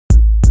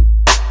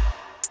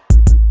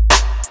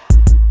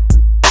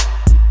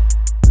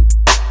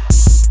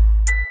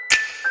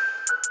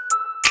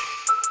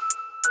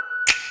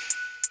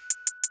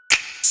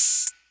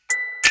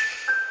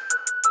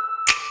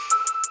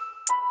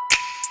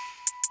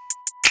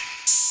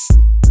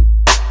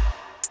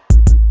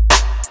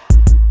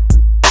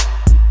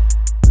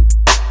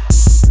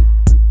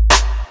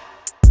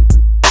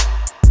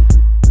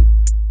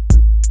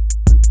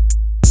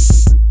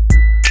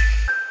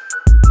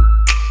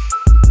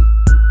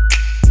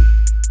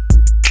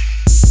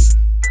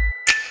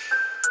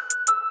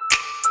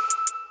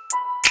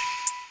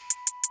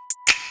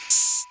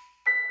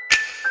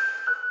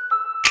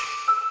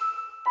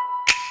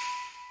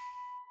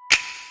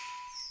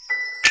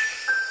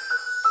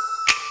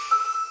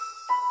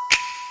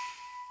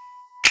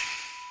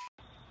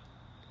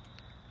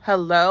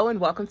Hello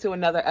and welcome to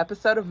another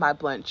episode of My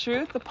Blunt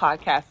Truth, the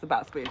podcast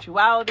about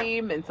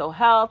spirituality, mental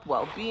health,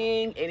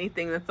 well-being,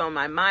 anything that's on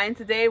my mind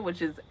today, which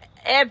is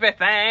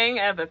everything.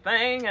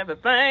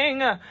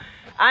 I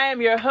am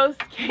your host,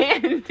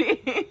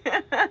 Candy.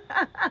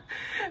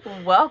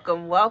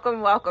 Welcome.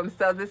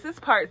 So this is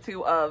part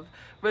 2 of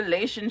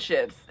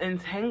relationships,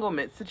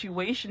 entanglements,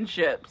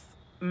 situationships,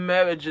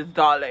 marriages,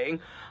 darling.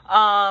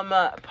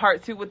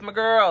 Part 2 with my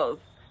girls.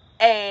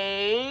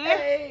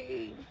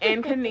 Hey.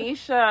 And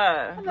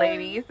Kanisha. Hello.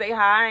 Ladies, say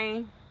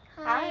hi.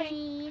 Hi.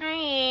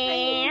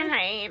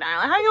 Hey, darling.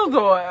 How you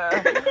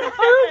doing?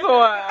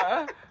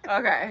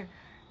 Okay.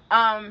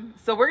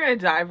 So we're going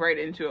to dive right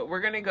into it.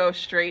 We're going to go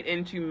straight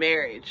into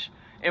marriage.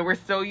 And we're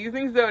still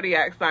using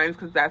zodiac signs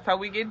because that's how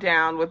we get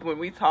down with when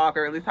we talk,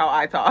 or at least how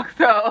I talk.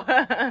 So,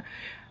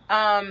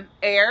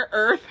 air,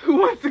 earth, who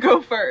wants to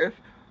go first?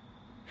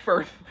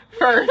 First. Is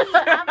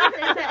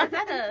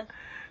that a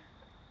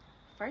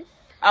first?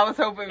 I was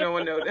hoping no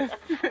one noticed.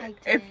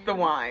 It's the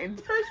wine.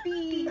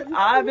 Thirsty.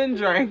 I've been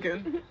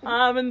drinking. No,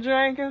 I'm just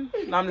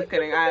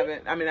kidding. I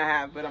haven't. I mean, I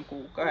have, but I'm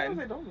cool. Go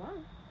ahead. Don't lie.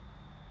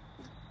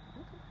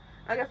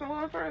 I guess I'm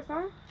going first,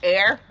 huh?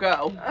 Air,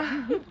 go.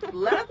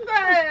 Listen.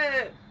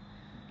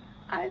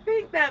 I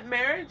think that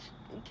marriage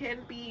can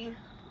be,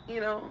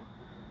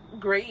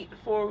 great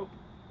for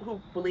who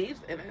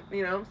believes in it.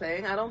 You know what I'm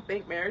saying? I don't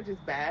think marriage is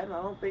bad.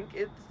 I don't think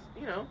it's,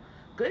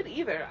 good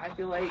either. I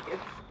feel like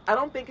I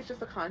don't think it's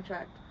just a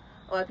contract.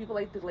 A lot of people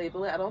like to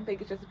label it. I don't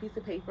think it's just a piece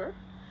of paper.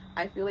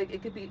 I feel like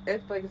it could be,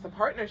 it's a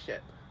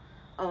partnership.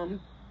 Do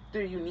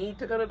you need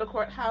to go to the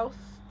courthouse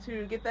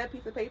to get that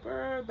piece of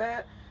paper,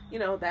 that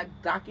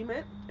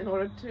document in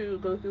order to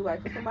go through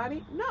life with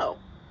somebody? No.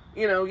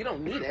 You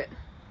don't need it.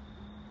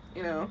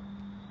 I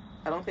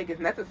don't think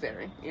it's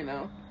necessary,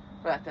 for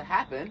that to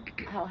happen.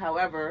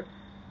 However,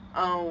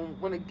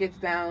 when it gets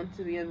down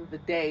to the end of the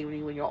day,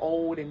 when you're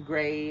old and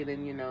gray,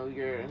 and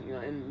you're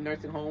in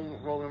nursing home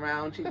rolling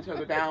around, cheating each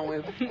other down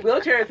with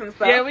wheelchairs and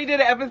stuff. Yeah, we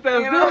did an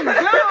episode. Zoom.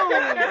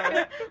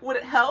 Would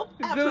it help?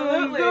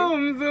 Absolutely.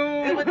 Zoom.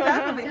 It would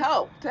definitely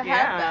help to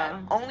have that.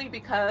 Only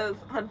because,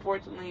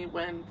 unfortunately,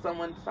 when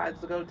someone decides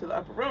to go to the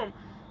upper room,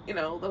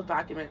 those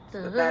documents,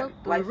 that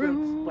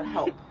license would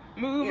help.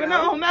 Moving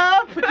on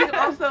up. But you can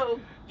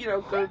also,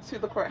 go to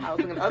the courthouse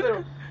and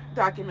other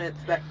documents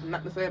that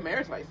not necessarily a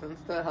marriage license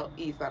to help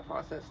ease that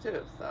process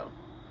too. So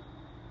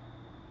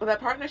with that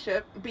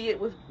partnership, be it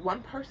with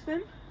one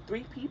person,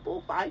 3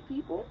 people, 5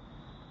 people,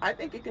 I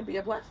think it can be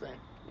a blessing,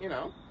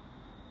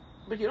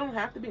 but you don't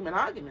have to be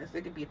monogamous.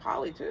 It could be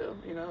poly too,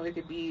 it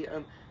could be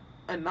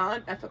a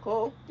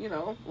non-ethical,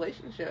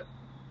 relationship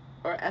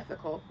or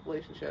ethical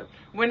relationship.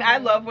 I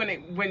love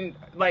when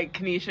like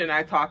Kanisha and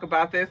I talk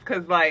about this,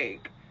 because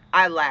like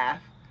I laugh.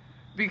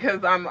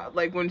 Because I'm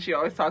like, when she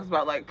always talks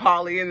about like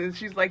poly, and then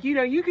she's like,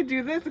 you could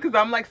do this, because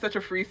I'm like such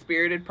a free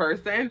spirited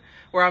person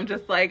where I'm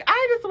just like,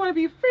 I just want to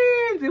be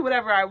free and do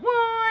whatever I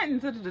want,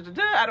 and I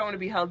don't want to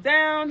be held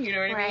down, you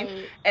know what I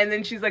mean? And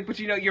then she's like, but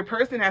your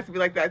person has to be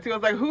like that too. I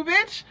was like, who,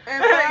 bitch?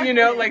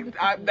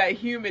 That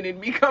human in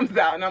me comes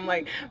out, and I'm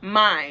like,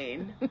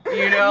 mine, like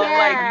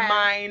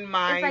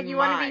mine. It's like you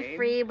want to be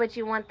free, but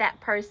you want that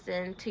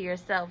person to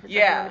yourself. It's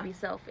like you want to be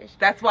selfish.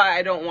 That's why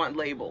I don't want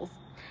labels.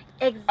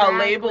 Exactly. A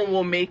label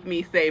will make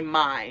me say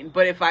mine,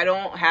 but if I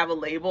don't have a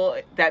label,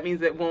 that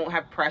means it won't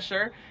have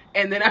pressure,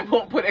 and then I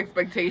won't put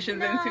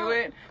expectations into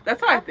it.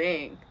 That's what I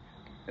think.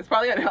 It's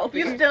probably unhealthy.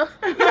 You still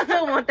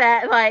want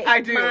that, like, I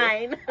do.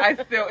 Mine.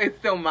 It's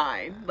still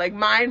mine. Like,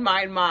 mine,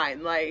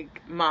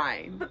 like,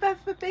 mine. But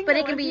that's the thing. But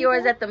it can be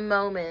yours at the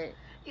moment.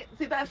 Yeah,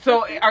 see, that's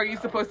are you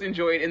supposed to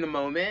enjoy it in the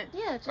moment?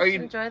 Yeah, just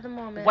enjoy the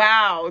moment.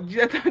 Wow,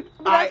 that's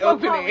eye-opening. What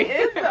poly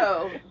is,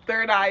 though.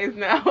 Third eye is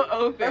now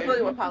open. That's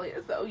really what poly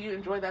is, though. You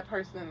enjoy that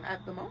person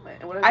at the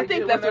moment. And I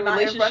think that's what a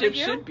relationship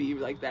should be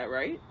like that,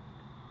 right?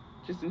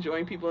 Just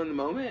enjoying people in the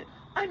moment.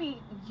 I mean,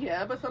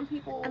 yeah, but some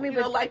people,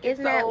 but like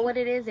isn't that what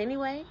it is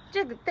anyway?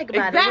 Just think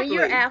about exactly. it. When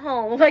you're at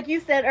home, like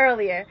you said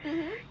earlier,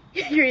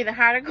 you're either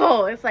hot or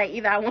cold. It's like,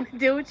 either I want to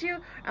deal with you,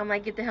 or I'm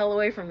like, get the hell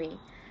away from me.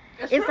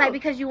 It's like,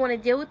 because you want to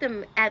deal with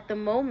them at the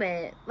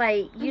moment.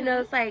 Like,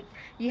 it's like,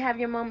 you have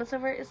your moments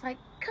over, it's like,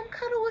 come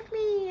cuddle with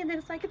me. And then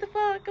it's like, get the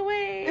fuck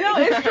away.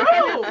 It's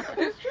true.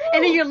 It's true.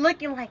 And then you're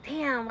looking like,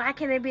 damn, why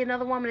can't there be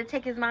another woman to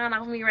take his mind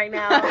off me right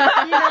now? No,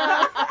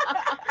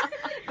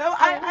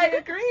 I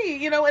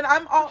agree. And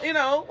I'm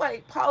all,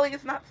 like, poly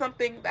is not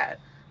something that,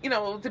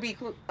 to be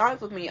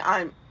honest with me,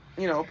 I'm,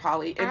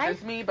 poly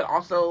interests me, but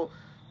also,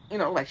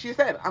 like she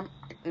said, I'm,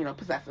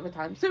 possessive at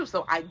times too,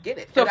 so I get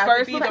it. So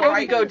first, before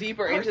we go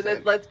deeper into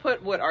this, let's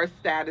put what our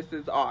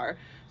statuses are,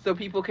 so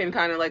people can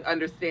kind of like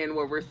understand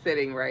where we're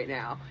sitting right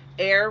now.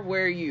 Air,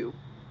 where are you,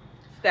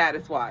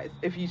 status-wise,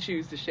 if you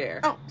choose to share?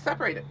 Oh,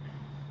 separated.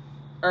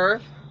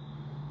 Earth?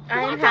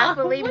 I am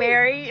happily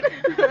married.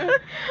 Earth.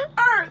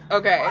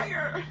 Okay.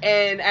 Fire.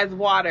 And as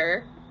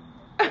water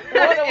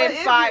and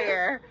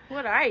fire.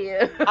 What are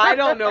you? I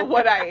don't know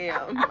what I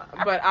am,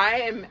 but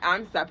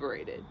I'm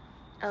separated.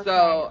 Okay.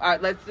 So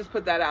let's just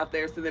put that out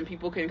there so then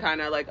people can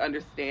kind of like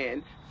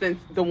understand, since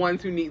the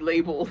ones who need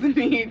labels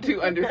need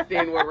to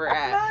understand where we're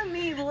at. I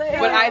need labels.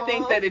 But I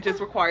think that it just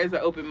requires an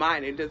open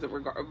mind. It doesn't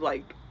regard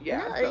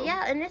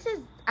and this is,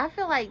 I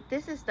feel like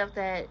this is stuff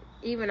that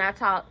even I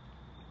talk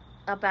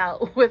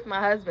about with my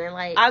husband.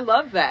 Like, I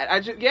love that.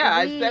 I sat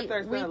there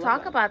and we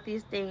talk about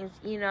these things,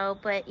 you know,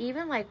 but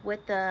even like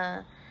with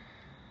a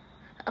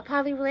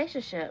poly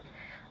relationship,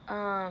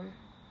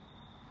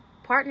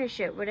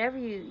 partnership, whatever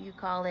you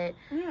call it,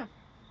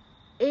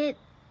 it,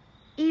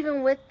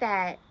 even with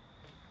that,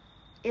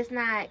 it's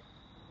not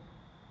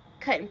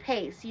cut and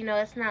paste, you know.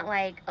 It's not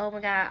like, oh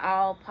my god,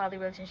 all poly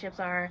relationships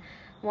are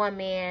one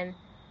man,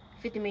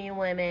 50 million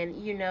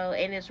women, you know,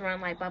 and it's run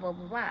like blah blah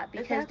blah blah,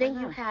 because then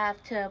you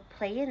have to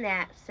play in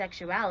that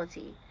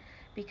sexuality,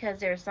 because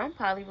there are some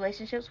poly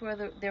relationships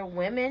where their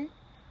women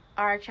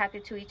are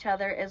attracted to each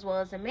other as well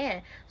as a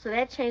man, so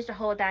that changed the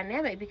whole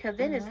dynamic, because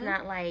then it's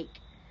not like,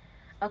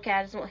 okay,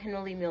 I just want him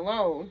to leave me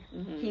alone.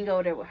 He can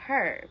go there with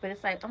her. But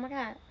it's like, oh my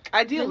god.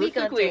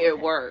 Idealistically, it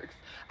works.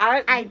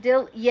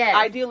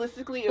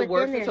 Idealistically, it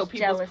works until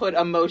people put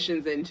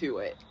emotions into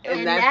it,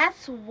 and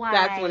that's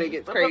when it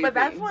gets crazy. But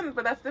that's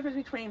the difference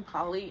between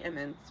poly and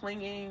then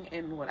swinging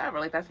and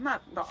whatever. Like, that's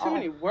not the too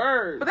many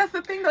words. But that's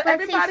the thing, though.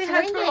 Everybody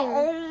has their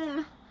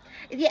own.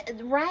 Yeah,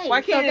 right.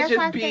 Why can't it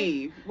just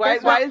be? Why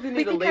does it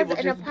need a label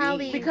just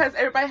be? Because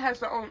everybody has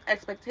their own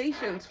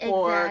expectations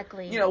for,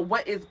 you know,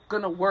 what is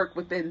going to work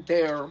within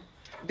their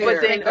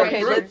but then,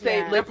 okay, let's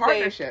say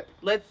partnership.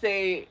 Let's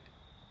say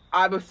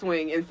I'm a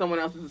swing and someone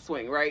else is a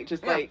swing, right?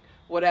 Just like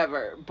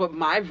whatever. But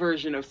my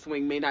version of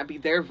swing may not be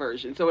their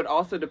version, so it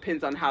also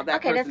depends on how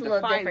that person defines it. Okay, that's a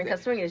little different,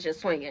 because swinging is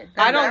just swinging.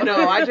 I don't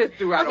know. I just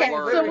threw out a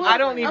word. So I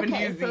don't even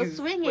use these.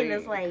 So swinging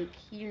is like,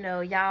 you know,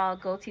 y'all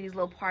go to these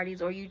little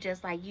parties, or you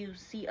just like, you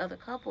see other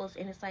couples,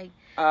 and it's like,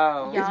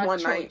 y'all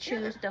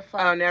choose to fuck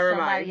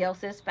somebody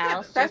else's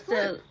spouse just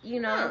to, you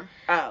know.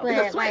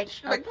 But like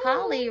a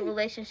poly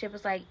relationship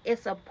is like,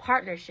 it's a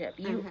partnership.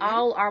 You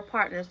all are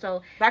partners,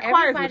 so that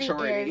requires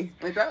maturity.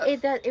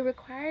 It does. It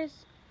requires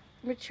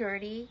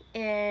maturity,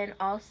 and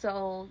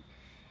also,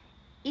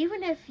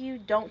 even if you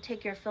don't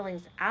take your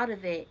feelings out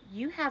of it,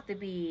 you have to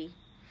be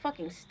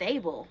fucking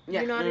stable.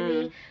 You know what I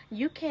mean?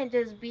 You can't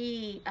just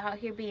be out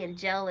here being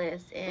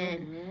jealous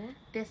and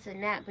this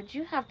and that, but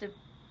you have to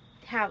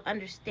have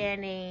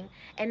understanding,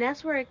 and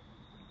that's where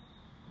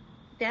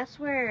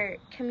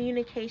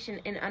communication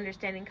and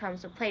understanding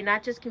comes to play.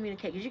 Not just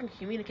communicate, because you can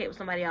communicate with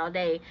somebody all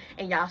day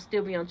and y'all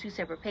still be on two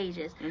separate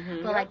pages,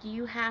 but like,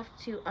 you have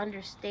to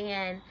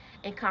understand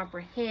and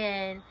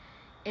comprehend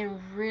and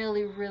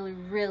really, really,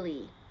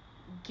 really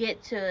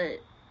get to,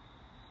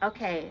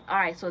 okay, all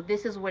right, so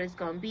this is what it's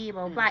going to be,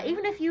 blah, blah, blah.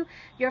 Even if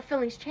your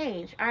feelings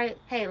change, all right,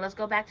 hey, let's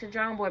go back to the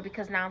drawing board,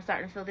 because now I'm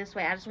starting to feel this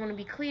way. I just want to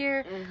be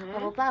clear, blah,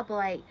 blah, blah. But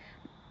like,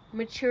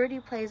 maturity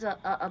plays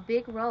a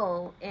big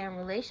role in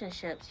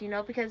relationships, you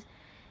know, because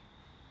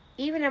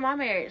even in my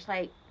marriage,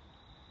 like,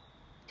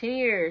 10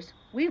 years,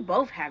 we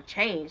both have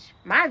changed.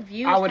 My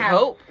views I would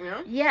hope.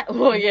 Yeah.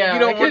 Well, yeah. You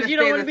don't want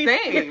to be the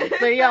same.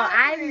 But yo,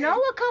 I know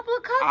a couple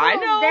of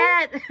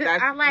couples that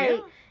are like,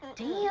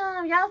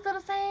 damn, y'all still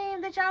the same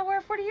that y'all were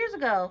 40 years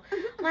ago.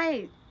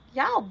 Like,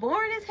 y'all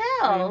boring as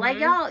hell. Like,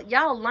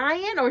 y'all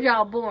lying, or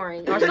y'all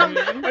boring, or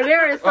something, or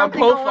there is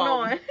something going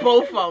on.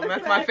 Both of them.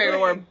 That's my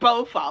favorite word.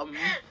 Both of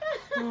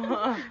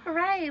them.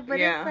 Right, but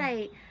it's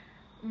like,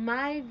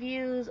 my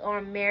views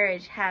on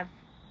marriage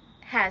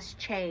has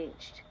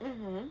changed.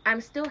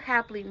 I'm still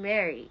happily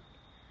married,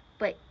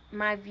 but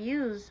my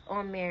views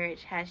on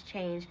marriage has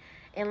changed.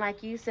 And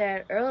like you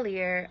said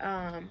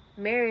earlier,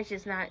 marriage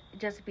is not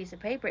just a piece of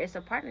paper, it's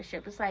a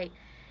partnership. It's like,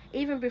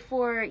 even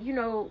before, you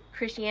know,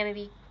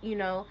 Christianity, you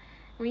know,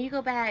 when you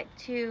go back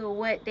to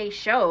what they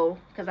show,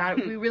 because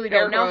we really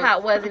don't know how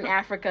it was in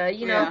Africa,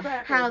 you know,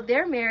 how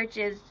their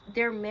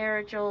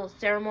marital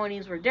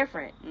ceremonies were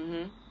different.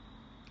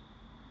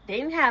 They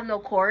didn't have no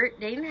court.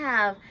 They didn't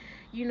have,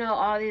 you know,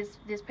 all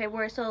this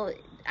paperwork. So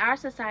our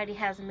society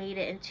has made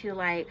it into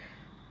like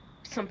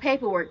some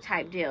paperwork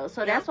type deal.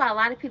 So that's why a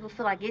lot of people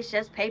feel like it's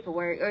just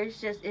paperwork, or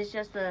it's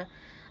just a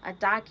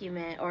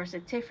document or a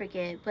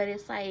certificate. But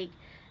it's like,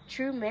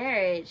 true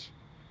marriage,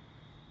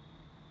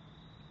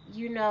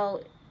 you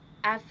know,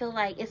 I feel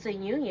like it's a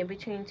union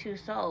between two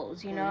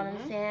souls, you know what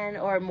I'm saying?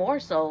 Or more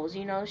souls,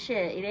 you know,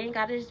 shit. It ain't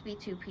gotta just be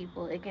two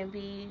people. It can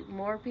be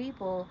more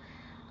people.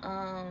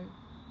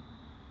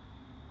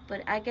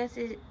 But I guess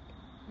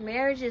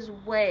marriage is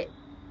what...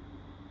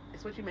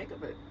 It's what you make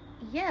of it.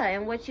 Yeah,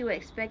 and what you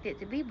expect it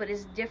to be, but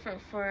it's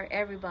different for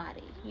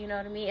everybody. You know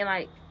what I mean? And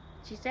like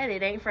she said,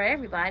 it ain't for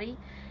everybody.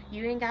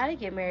 You ain't gotta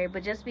get married,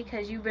 but just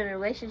because you've been in a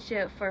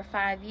relationship for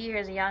 5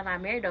 years and y'all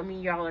not married don't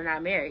mean y'all are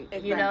not married.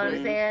 Exactly. You know what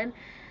I'm saying?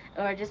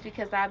 Or just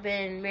because I've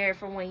been married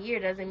for 1 year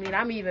doesn't mean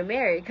I'm even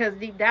married, because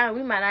deep down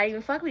we might not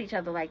even fuck with each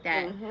other like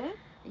that.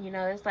 You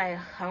know, it's like,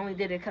 I only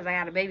did it because I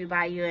got a baby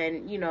by you,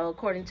 and, you know,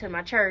 according to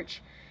my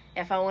church,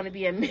 if I want to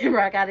be a member,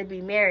 I got to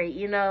be married,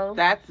 you know?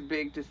 That's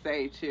big to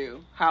say,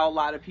 too. How a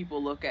lot of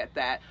people look at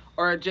that.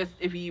 Or just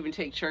if you even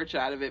take church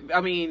out of it. I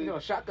mean...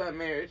 shotgun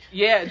marriage.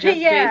 Yeah, just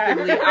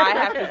basically, I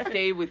have to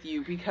stay with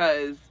you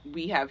because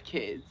we have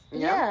kids.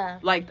 Yeah.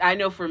 Like, I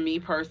know for me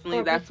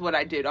personally, that's what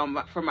I did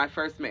for my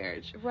first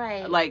marriage.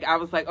 Right. Like, I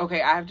was like,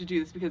 okay, I have to do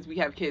this because we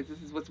have kids.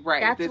 This is what's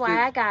right. That's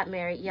why I got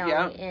married young.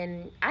 Yep.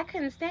 And I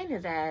couldn't stand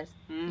his ass,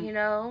 you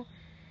know?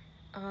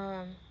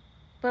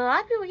 But a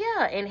lot of people,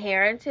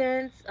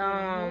 inheritance,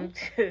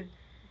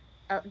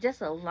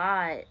 just a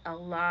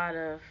lot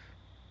of,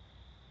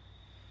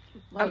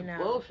 you know.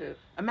 Bullshit.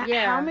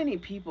 How many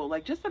people,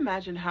 like, just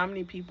imagine how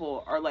many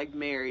people are, like,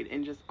 married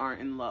and just aren't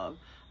in love.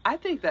 I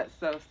think that's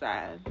so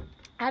sad.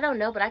 I don't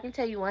know, but I can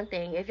tell you one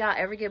thing. If y'all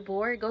ever get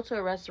bored, go to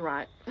a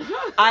restaurant.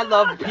 I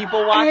love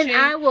people watching. And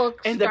I will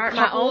start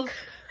my own...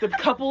 The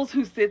couples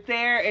who sit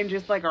there and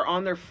just, like, are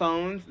on their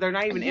phones, they're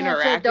not even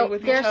interacting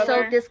with each other.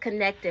 They're so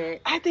disconnected.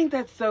 I think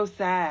that's so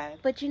sad.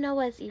 But you know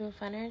what's even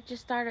funner?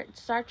 Just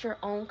start your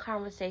own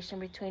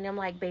conversation between them,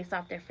 like, based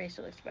off their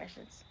facial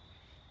expressions.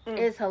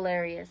 It's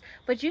hilarious.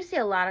 But you see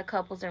a lot of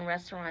couples in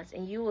restaurants,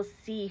 and you will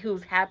see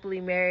who's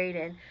happily married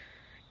and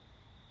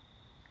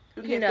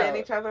who can't stand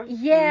each other.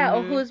 Yeah,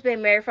 or who's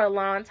been married for a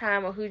long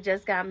time, or who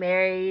just got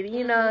married.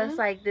 You know, it's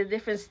like the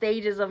different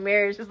stages of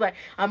marriage. It's like,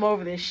 I'm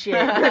over this shit.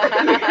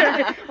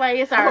 Like,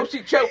 it's our... I hope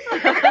she choked.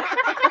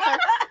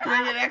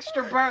 Bring it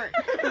extra burnt.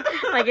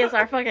 Like, it's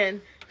our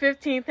fucking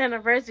 15th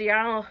anniversary.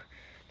 I'm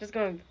just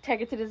gonna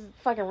take it to this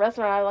fucking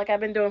restaurant like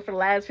I've been doing for the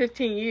last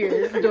 15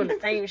 years, doing the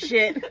same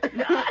shit.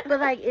 But,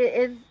 like,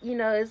 it's, you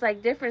know, it's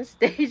like different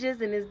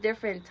stages and it's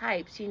different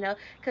types, you know,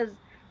 because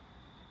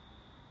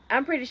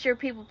I'm pretty sure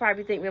people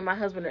probably think me and my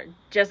husband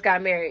just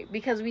got married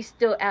because we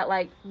still act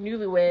like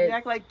newlyweds. We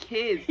act like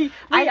kids.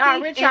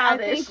 We're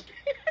childish.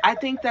 I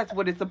think that's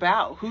what it's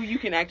about. Who you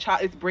can act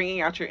child. It's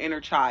bringing out your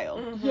inner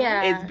child.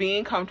 Yeah. It's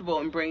being comfortable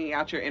and bringing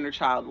out your inner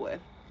child with.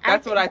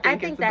 That's what I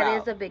think it's about. I think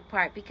that is a big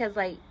part because,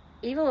 like,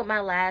 even with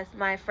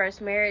my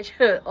first marriage,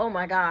 oh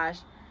my gosh,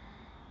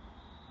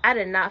 I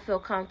did not feel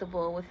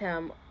comfortable with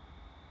him.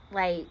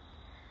 Like,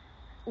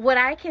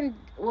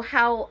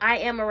 how I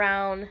am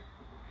around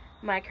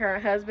my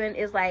current husband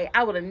is like,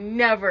 I would have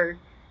never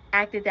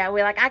acted that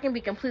way. Like, I can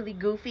be completely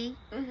goofy.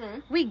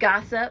 We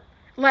gossip.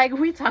 Like,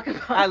 we talk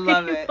about I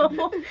love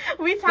people. It.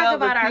 We talk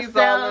about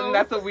ourselves. And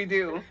that's what we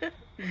do.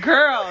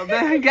 Girl,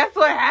 then guess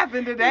what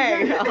happened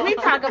today? We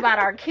talk about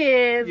our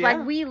kids. Yeah.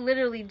 Like, we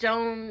literally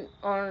joan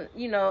on,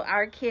 you know,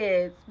 our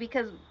kids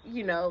because,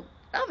 you know,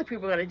 other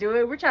people are going to do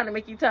it. We're trying to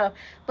make you tough.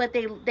 But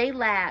they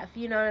laugh.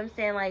 You know what I'm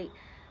saying? Like,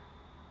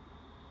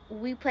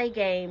 we play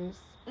games.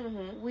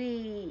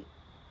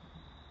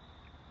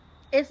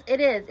 I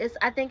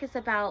think it's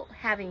about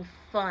having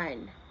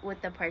fun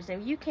with the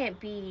person. You can't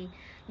be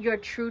your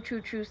true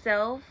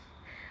self.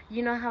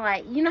 You know how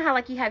you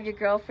have your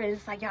girlfriends,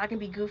 it's like y'all can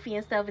be goofy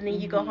and stuff, and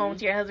then you go home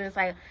to your husband, it's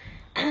like,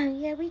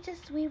 yeah, we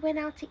went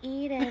out to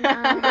eat and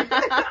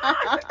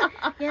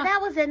yeah,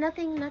 that was it.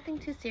 Nothing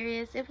too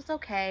serious. It was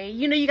okay.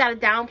 You know, you gotta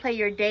downplay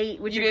your date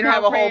with your girlfriends. You didn't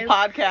have a whole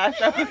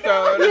podcast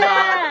episode.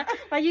 Yeah,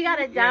 like you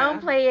gotta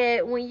downplay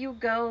it when you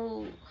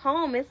go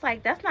home. It's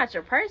like, that's not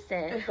your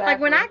person. Exactly. Like,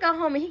 when I go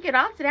home and he get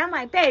off today, I'm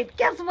like, babe,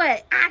 guess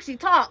what? I actually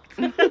talked.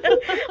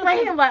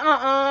 Like, I'm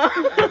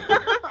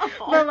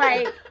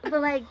like,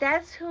 but like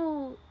that's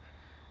who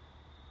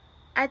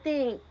I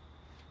think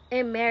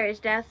in marriage,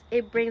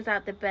 it brings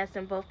out the best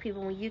in both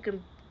people when you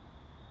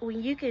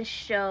can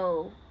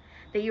show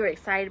that you're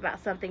excited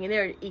about something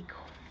and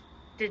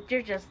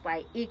they're just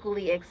like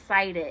equally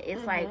excited.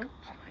 It's like,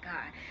 oh my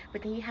god.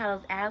 But then you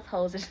have those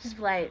assholes that just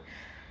like,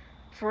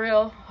 for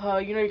real,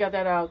 you know you got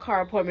that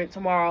car appointment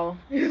tomorrow.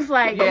 It's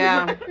like,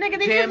 yeah, nigga,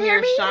 they damn just hear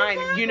near me. shine.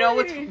 You know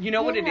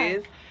what it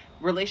is?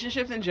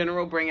 Relationships in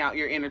general bring out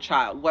your inner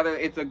child. Whether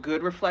it's a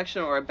good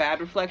reflection or a bad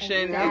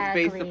reflection,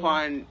 exactly. It's based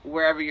upon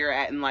wherever you're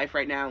at in life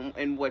right now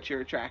and what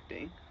you're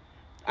attracting.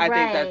 I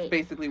think that's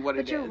basically what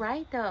it is. But you're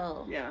right,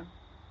 though. Yeah.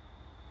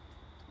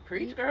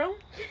 Preach, girl.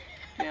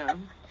 Yeah.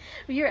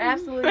 You're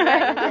absolutely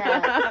right with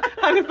that.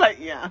 I'm just like,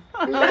 yeah.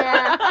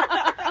 Yeah.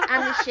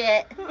 I'm the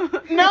shit.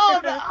 No,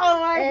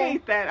 I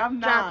hate that. I'm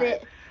not.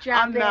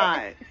 Drop it.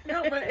 Not.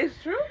 No, but it's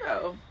true,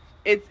 though.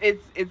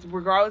 It's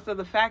regardless of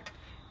the fact,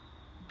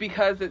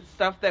 because it's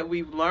stuff that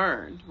we've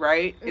learned,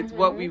 right? It's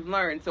what we've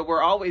learned. So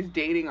we're always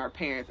dating our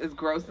parents. As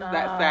gross as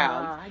that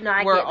sounds,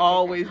 we're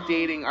always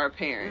dating our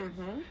parents.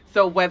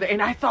 So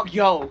and I saw,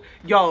 yo,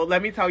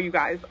 let me tell you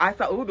guys, I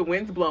saw, the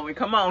wind's blowing.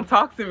 Come on,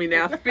 talk to me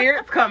now.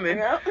 Spirit's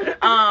coming.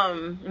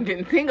 I'm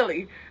getting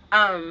tingly.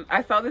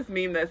 I saw this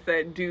meme that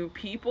said, do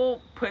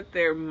people put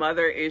their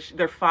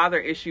father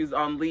issues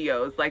on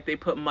Leos like they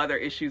put mother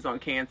issues on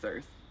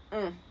Cancers?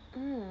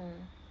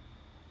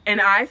 And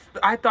I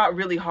thought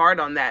really hard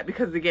on that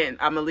because, again,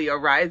 I'm a Leo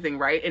rising,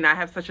 right? And I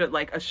have such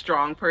a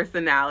strong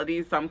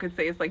personality. Some could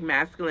say it's like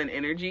masculine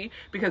energy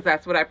because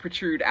that's what I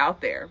protrude out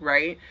there,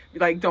 right?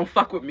 Like, don't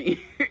fuck with me.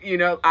 You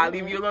know, I'll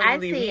leave you alone,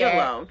 leave me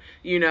alone.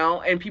 You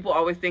know, and people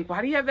always think,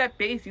 why do you have that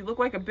face? You look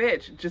like a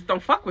bitch. Just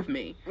don't fuck with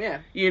me. Yeah.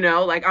 You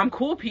know, like, I'm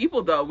cool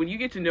people, though. When you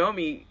get to know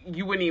me,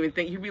 you wouldn't even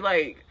think, you'd be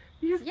like,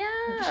 she's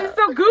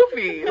so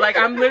goofy. Like,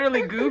 I'm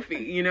literally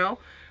goofy, you know?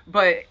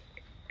 But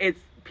it's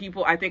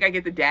people, I think I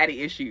get the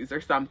daddy issues or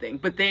something,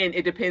 but then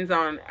it depends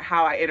on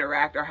how I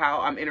interact or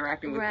how I'm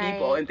interacting with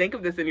people. And think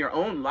of this in your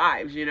own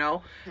lives, you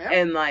know? Yep.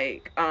 And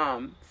like,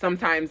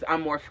 sometimes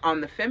I'm more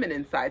on the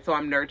feminine side, so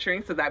I'm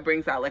nurturing, so that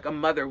brings out like a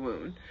mother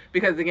wound,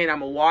 because again,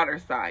 I'm a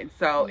water sign,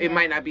 so it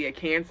might not be a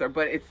Cancer,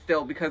 but it's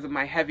still because of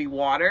my heavy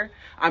water,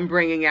 I'm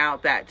bringing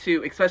out that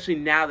too, especially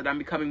now that I'm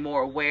becoming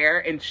more aware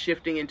and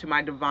shifting into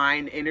my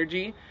divine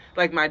energy,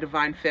 like my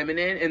divine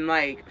feminine, and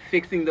like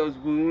fixing those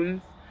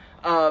wounds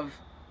of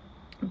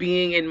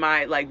being in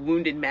my like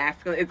wounded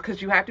masculine. It's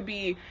because you have to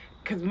be,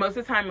 because most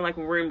of the time, like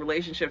when we're in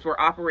relationships, we're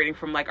operating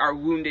from like our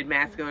wounded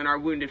masculine, our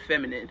wounded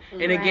feminine,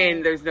 and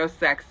again, there's no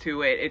sex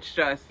to it. It's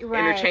just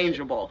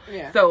interchangeable.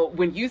 So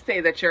when you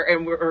say that you're,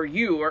 or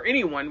you or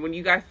anyone, when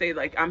you guys say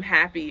like I'm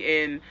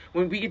happy in,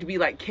 when we get to be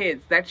like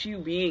kids, that's you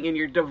being in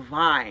your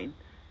divine,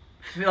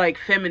 like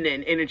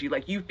feminine energy.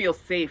 Like you feel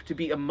safe to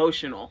be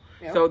emotional.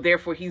 So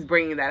therefore he's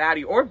bringing that out of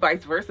you, or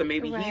vice versa.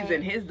 Maybe he's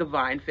in his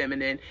divine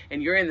feminine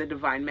and you're in the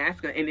divine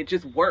masculine, and it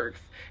just works.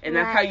 And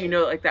that's how you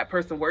know like that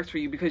person works for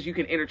you, because you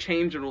can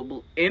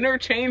interchangeably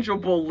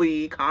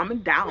calm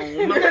down.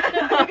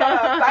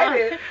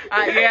 Excited.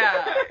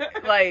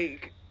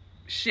 Like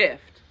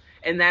shift.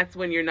 And that's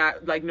when you're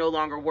not like no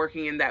longer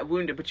working in that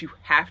wounded, but you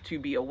have to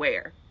be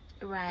aware.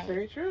 Right.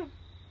 Very true.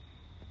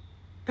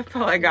 That's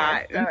all I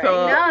got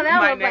until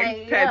my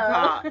next TED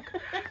Talk.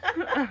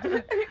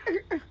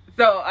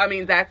 So, I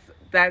mean, that's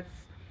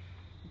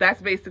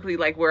basically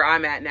like where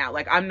I'm at now.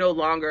 Like, I'm no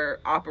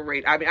longer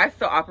I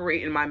still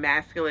operate in my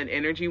masculine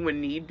energy when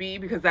need be,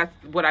 because that's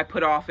what I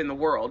put off in the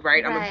world,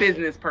 right? I'm a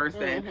business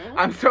person.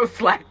 I'm so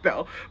slack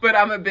though, but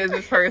I'm a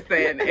business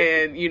person,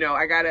 and you know,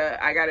 I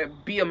gotta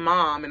be a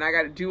mom, and I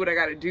gotta do what I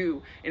gotta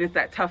do, and it's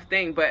that tough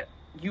thing, but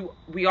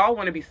we all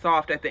want to be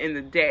soft at the end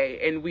of the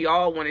day, and we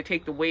all want to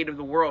take the weight of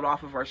the world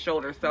off of our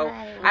shoulders. So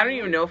I don't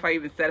even know if I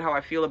even said how I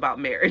feel about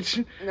marriage.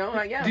 No,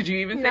 not yet. Did you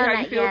even say how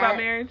you feel about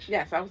marriage?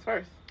 Yes, I was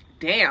first.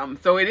 Damn,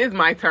 so it is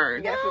my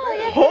turn. Yes,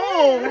 it is.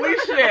 Holy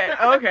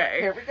shit. Okay.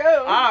 Here we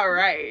go. All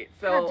right.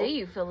 So how do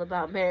you feel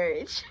about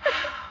marriage?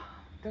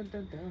 Dun,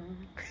 dun,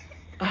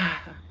 dun.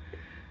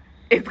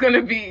 It's going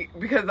to be,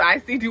 because I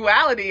see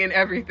duality in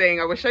everything.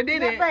 I wish I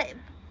didn't.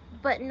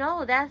 But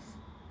no, that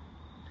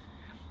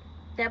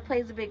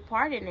plays a big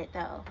part in it,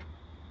 though.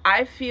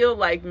 I feel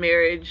like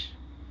marriage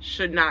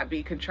should not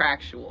be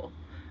contractual.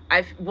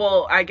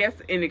 I guess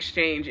in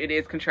exchange it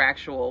is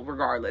contractual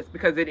regardless,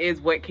 because it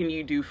is what can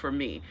you do for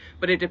me.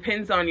 But it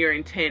depends on your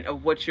intent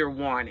of what you're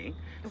wanting.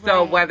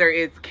 So whether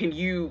it's, can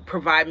you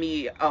provide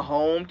me a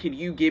home? Can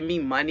you give me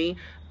money?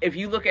 If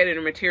you look at it in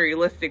a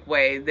materialistic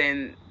way,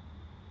 then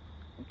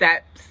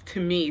that to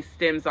me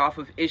stems off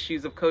of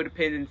issues of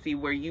codependency,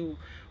 where you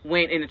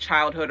went in a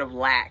childhood of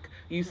lack.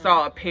 You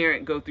saw a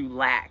parent go through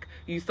lack.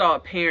 You saw a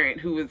parent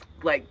who was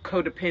like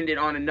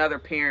codependent on another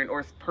parent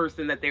or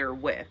person that they were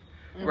with,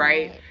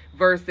 right?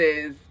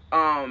 Versus,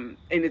 and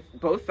it's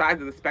both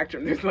sides of the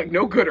spectrum. There's like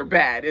no good or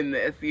bad in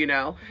this, you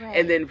know?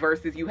 And then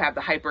versus you have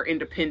the hyper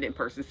independent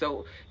person.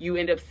 So you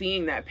end up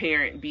seeing that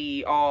parent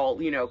be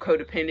all, you know,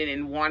 codependent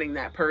and wanting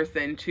that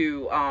person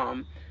to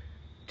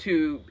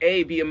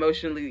be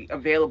emotionally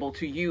available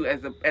to you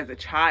as a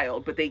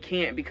child, but they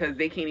can't, because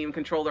they can't even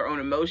control their own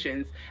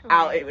emotions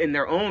out in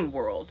their own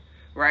world,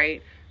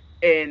 right?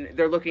 And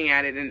they're looking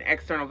at it in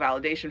external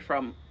validation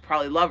from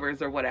probably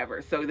lovers or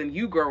whatever. So then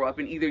you grow up,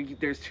 and either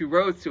there's two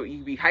roads to it. You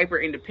can be hyper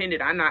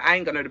independent. I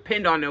ain't gonna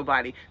depend on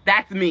nobody.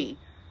 That's me.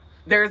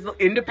 There's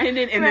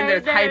independent, and then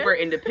there's hyper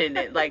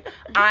independent. Like,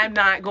 I'm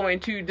not going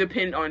to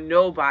depend on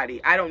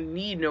nobody. I don't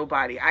need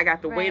nobody. I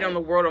got the weight on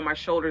the world on my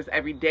shoulders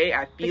every day.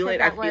 I feel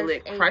it. I feel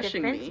it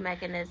crushing me.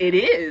 Mechanism. It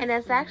is. And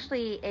it's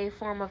actually a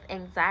form of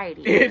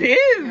anxiety. It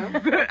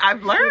is.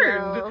 I've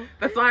learned. You know?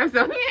 That's why I'm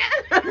so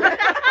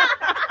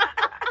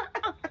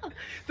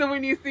So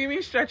when you see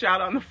me stretch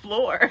out on the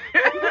floor,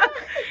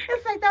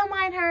 it's like, don't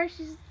mind her.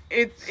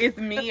 It's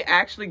me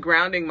actually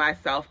grounding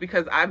myself,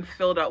 because I'm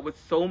filled up with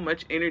so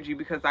much energy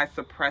because I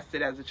suppressed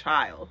it as a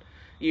child.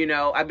 You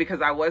know, because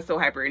I was so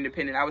hyper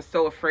independent. I was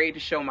so afraid to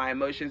show my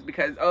emotions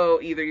because,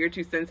 either you're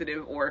too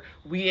sensitive or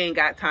we ain't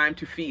got time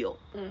to feel.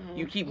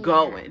 You keep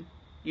going,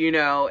 you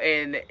know,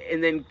 and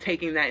then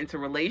taking that into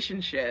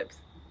relationships,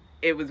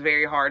 it was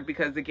very hard,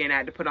 because again, I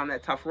had to put on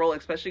that tough role,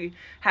 especially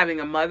having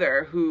a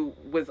mother who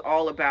was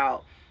all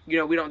about, you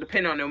know, we don't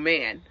depend on no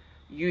man.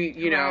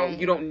 You know,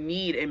 you don't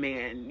need a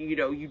man, you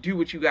know, you do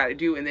what you got to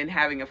do. And then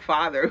having a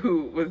father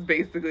who was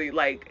basically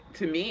like,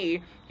 to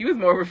me, he was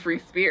more of a free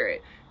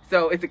spirit.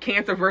 So it's a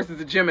Cancer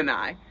versus a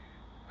Gemini,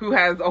 who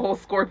has a whole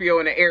Scorpio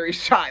and an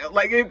Aries child.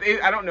 Like,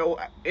 I don't know.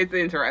 It's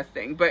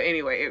interesting. But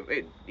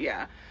anyway,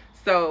 yeah.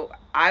 So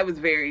I was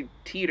very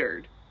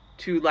teetered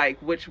to, like,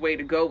 which way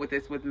to go with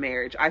this with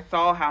marriage. I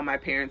saw how my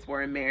parents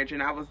were in marriage,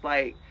 and I was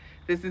like,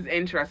 this is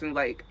interesting.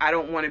 Like, I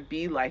don't want to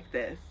be like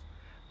this.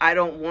 I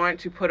don't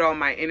want to put all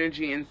my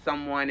energy in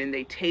someone and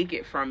they take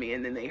it from me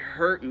and then they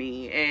hurt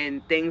me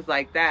and things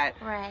like that.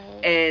 Right.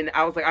 And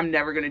I was like, I'm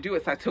never going to do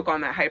it. So I took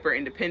on that hyper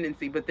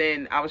independency. But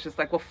then I was just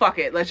like, well, fuck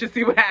it. Let's just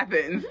see what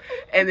happens.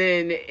 And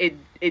then it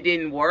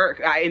didn't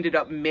work. I ended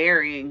up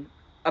marrying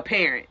a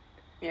parent.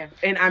 Yeah.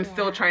 And I'm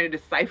still trying to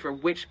decipher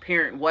which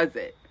parent was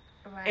it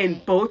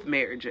in both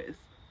marriages.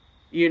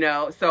 You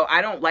know, so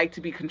I don't like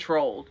to be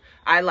controlled.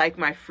 I like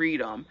my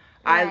freedom.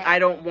 Right. I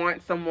don't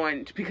want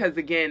someone to, because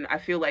again, I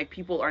feel like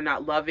people are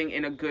not loving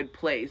in a good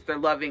place. They're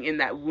loving in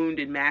that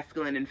wounded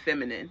masculine and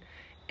feminine.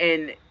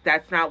 And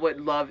that's not what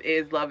love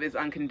is. Love is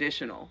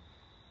unconditional.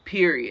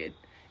 Period.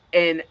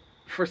 And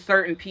for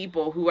certain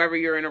people, whoever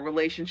you're in a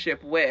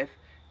relationship with,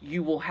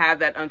 you will have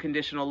that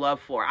unconditional love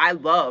for. I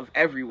love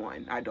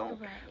everyone. I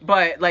don't. Right.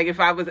 But like if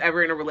I was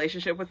ever in a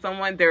relationship with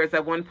someone, there was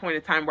at one point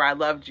in time where I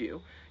loved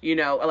you. You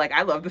know, like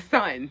I love the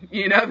sun.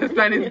 You know, the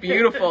sun is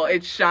beautiful.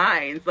 It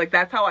shines. Like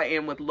that's how I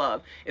am with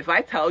love. If I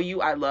tell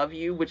you I love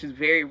you, which is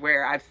very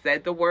rare, I've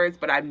said the words,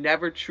 but I've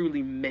never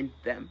truly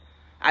meant them.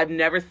 I've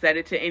never said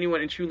it to anyone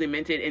and truly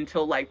meant it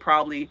until like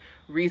probably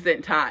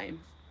recent times.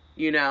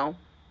 You know?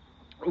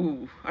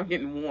 Ooh, I'm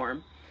getting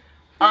warm.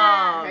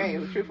 Hey,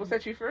 the truth will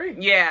set you free.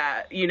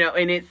 Yeah, you know,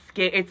 and it's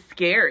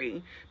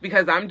scary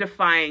because I'm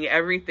defying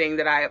everything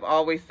that I have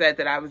always said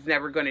that I was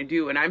never going to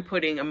do, and I'm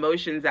putting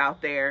emotions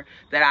out there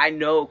that I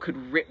know could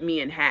rip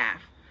me in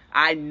half.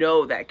 I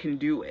know that can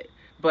do it,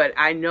 but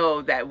I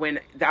know that when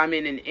I'm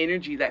in an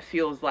energy that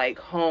feels like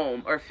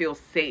home or feels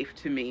safe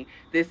to me,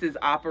 this is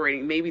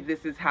operating. Maybe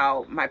this is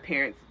how my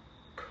parents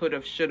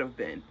should have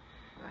been.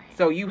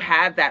 So you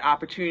have that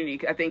opportunity.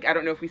 I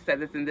don't know if we said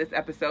this in this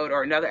episode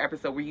or another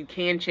episode where you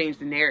can change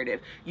the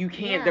narrative. You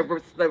can,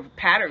 the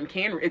pattern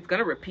it's going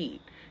to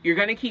repeat. You're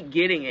going to keep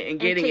getting it and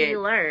getting it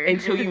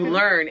until you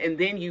learn. And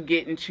then you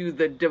get into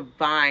the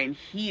divine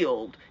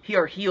healing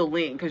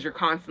because you're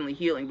constantly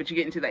healing. But you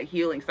get into that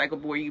healing cycle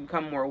where you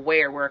become more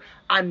aware where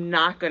I'm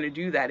not going to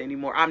do that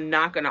anymore. I'm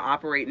not going to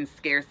operate in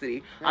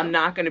scarcity. No. I'm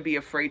not going to be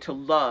afraid to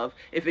love.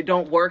 If it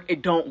don't work,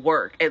 it don't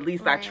work. At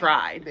least I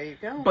tried. There you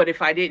go. But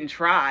if I didn't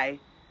try...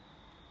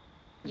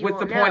 what's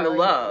the point of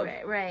love?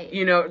 Right.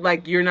 You know,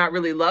 like you're not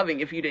really loving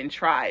if you didn't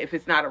try, if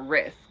it's not a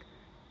risk.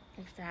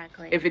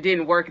 Exactly. If it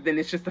didn't work, then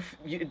it's just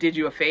did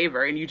you a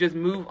favor and you just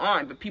move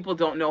on. But people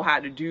don't know how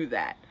to do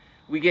that.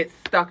 We get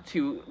stuck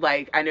to,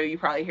 like, I know you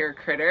probably hear a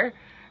critter.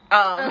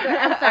 Okay,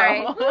 I'm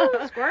sorry.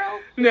 Ooh, squirrel.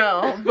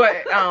 No,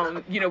 but,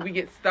 you know, we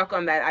get stuck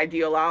on that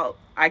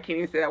I can't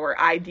even say that word,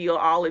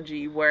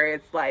 ideology, where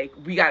it's like,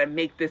 we got to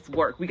make this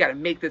work. We got to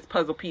make this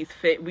puzzle piece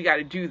fit. We got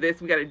to do this.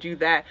 We got to do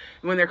that.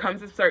 When there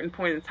comes a certain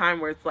point in time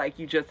where it's like,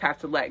 you just have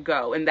to let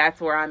go. And that's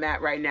where I'm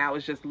at right now,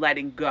 is just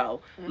letting go.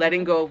 Mm-hmm.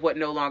 Letting go of what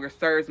no longer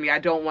serves me. I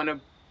don't want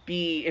to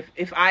be,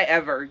 if I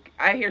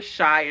hear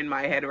shy in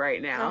my head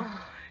right now.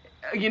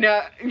 You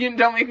know, you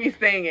don't make me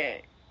sing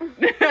it.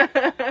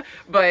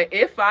 But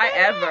if I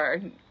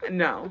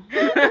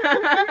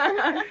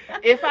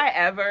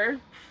ever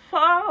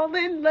fall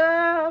in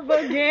love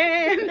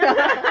again,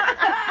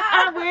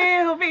 I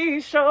will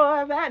be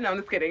sure that. No, I'm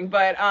just kidding.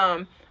 But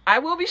I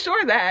will be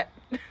sure that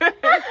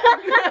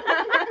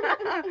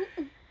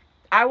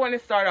I want to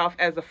start off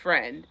as a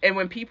friend. And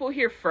when people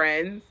hear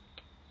friends,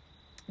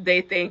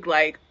 they think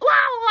like, la,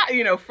 la,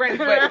 you know, friends.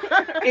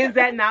 But is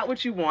that not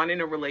what you want in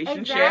a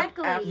relationship?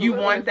 Exactly. You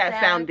want that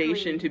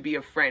foundation to be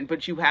a friend,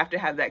 but you have to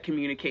have that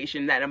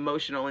communication, that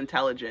emotional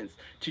intelligence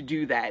to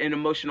do that, and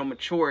emotional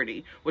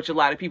maturity, which a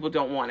lot of people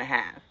don't want to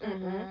have.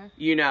 Mm-hmm.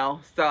 You know,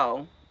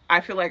 so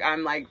I feel like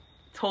I'm like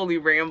totally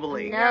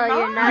rambling. No,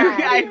 you're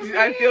not.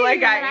 I feel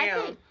like I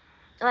am. Think,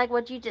 like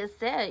what you just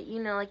said,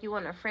 you know, like you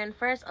want a friend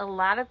first. A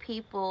lot of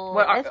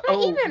people,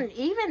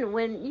 even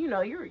when, you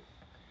know,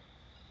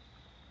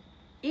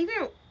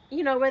 even,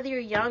 you know, whether you're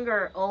young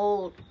or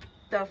old,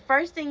 the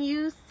first thing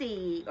you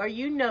see or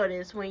you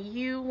notice when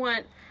you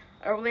want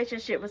a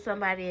relationship with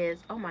somebody is,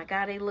 oh my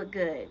God, they look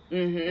good.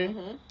 Mm-hmm.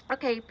 Mm-hmm.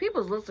 Okay,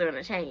 people's looks are going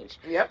to change.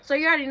 Yep. So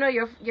you already know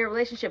your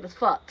relationship is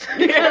fucked.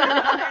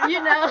 Yeah.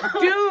 You know?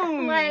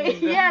 Dude.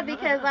 Like, yeah,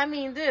 because, I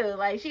mean, dude,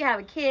 like, she could have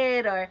a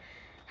kid or,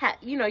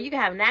 you know, you could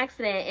have an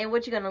accident and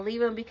what, you're going to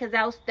leave him because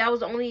that was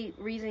the only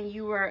reason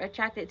you were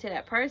attracted to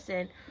that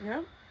person.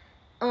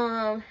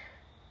 Yeah.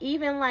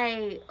 Even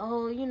like,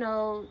 oh, you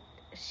know,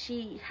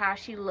 how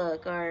she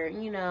look, or,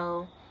 you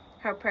know,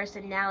 her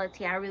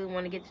personality. I really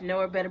want to get to know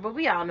her better, but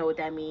we all know what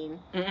that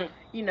means. Mm-hmm.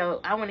 You know,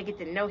 I want to get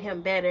to know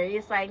him better.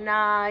 It's like,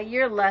 nah,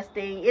 you're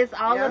lusting. It's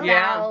all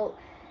about.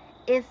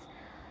 It's.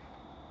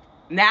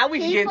 Now we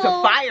can get into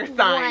fire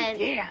signs.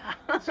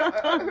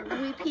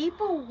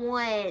 People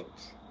want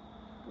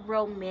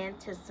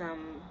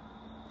romanticism.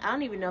 I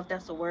don't even know if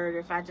that's a word or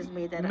if I just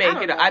made that up.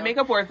 I make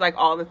up words like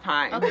all the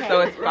time, okay.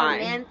 So it's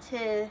fine.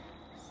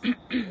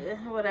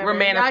 whatever.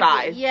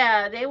 Romanticize.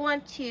 Yeah, they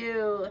want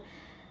to.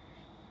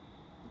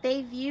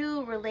 They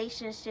view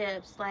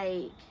relationships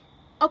like,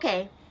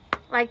 okay,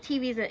 like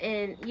TVs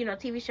and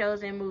TV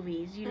shows and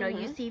movies.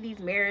 You see these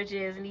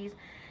marriages and these,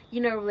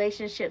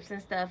 relationships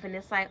and stuff, and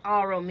it's like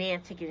all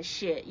romantic and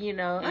shit.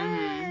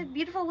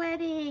 Beautiful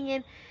wedding,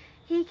 and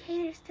he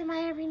caters to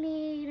my every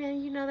need,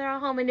 and they're all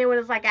home. And then when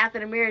it's like after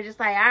the marriage, it's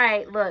like, all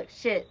right, look,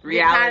 shit,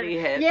 reality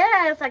hits.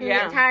 Yeah, it's like you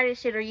get tired of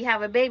shit, or you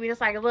have a baby.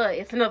 It's like, look,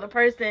 it's another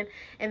person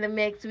in the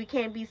mix. We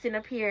can't be sitting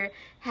up here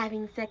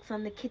having sex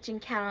on the kitchen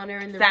counter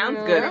in the Sounds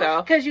room. good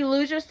though, because you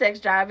lose your sex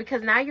drive,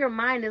 because now your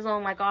mind is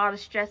on like all the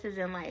stresses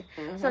in life.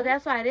 So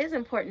that's why it is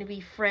important to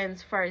be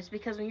friends first,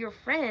 because when you're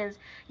friends,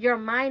 your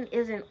mind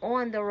isn't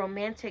on the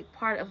romantic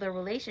part of the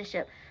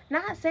relationship.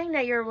 Not saying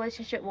that your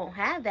relationship won't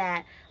have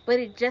that, but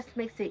it just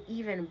makes it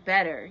even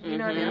better. You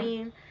know what I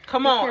mean?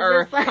 Come on,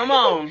 Earth. Come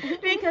on.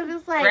 Because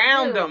it's like,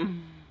 ground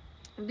them.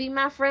 Be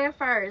my friend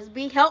first.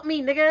 Help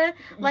me, nigga.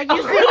 Like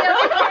you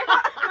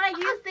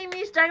see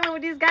me struggling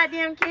with these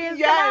goddamn kids.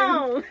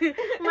 Yes.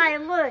 Come on.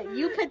 Like, look,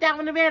 you put that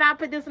one in bed, I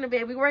put this in the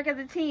bed. We work as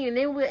a team,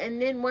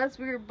 and then once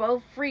we're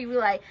both free, we're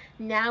like,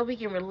 now we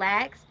can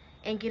relax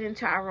and get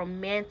into our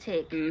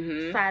romantic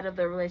side of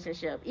the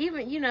relationship.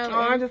 Even,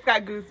 I just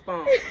got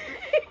goosebumps.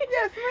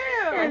 Yes,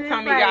 ma'am. My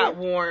tummy got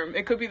warm.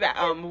 It could be that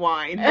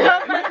wine. I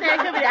said it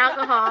could be the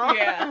alcohol.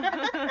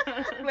 Yeah.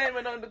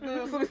 Blaming on the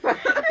goose.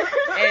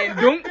 And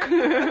dunk.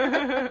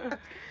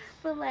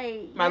 But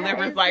like, my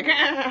liver's like.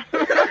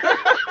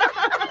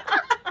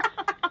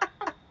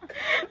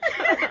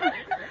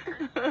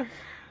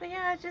 But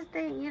yeah, I just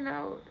think,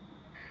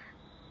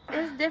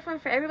 it's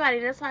different for everybody.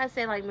 That's why I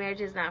say like marriage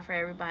is not for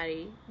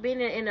everybody.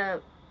 Being in a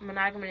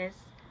monogamous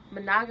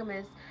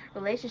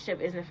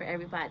relationship isn't for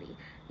everybody,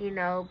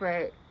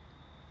 but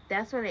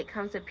that's when it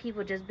comes to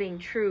people just being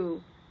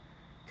true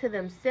to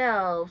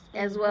themselves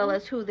as well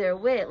as who they're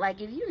with.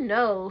 Like, if you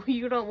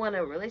don't want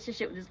a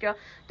relationship with this girl,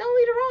 don't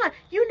lead her on.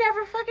 You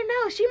never fucking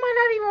know. She might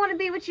not even want to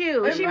be with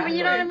you. Exactly.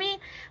 You know what I mean?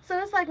 So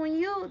it's like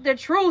when the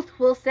truth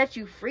will set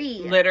you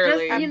free.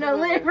 Literally.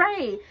 Just,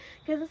 right.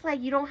 Because it's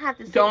like you don't have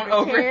to don't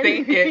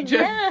overthink it.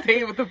 Just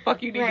say what the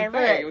fuck you need to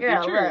say with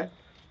the truth.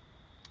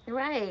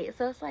 Right.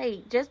 So it's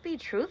like, just be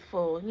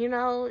truthful.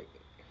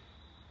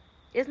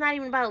 It's not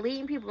even about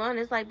leading people on.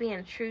 It's like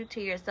being true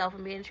to yourself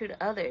and being true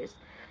to others.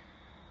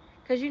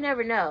 Because you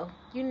never know.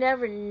 You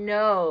never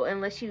know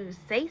unless you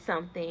say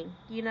something.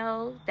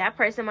 That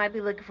person might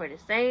be looking for the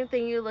same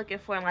thing you're looking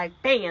for. And like,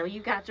 bam, you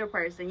got your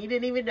person. You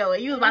didn't even know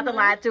it. You was about to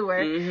lie to her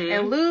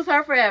and lose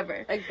her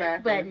forever.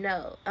 Exactly. But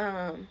no.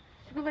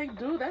 Be like,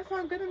 dude, that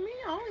sounds good to me.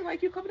 I only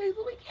like you a couple days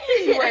a week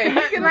anyway.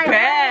 Like,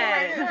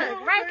 bad.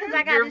 Look, right? Because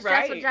I got this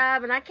stressful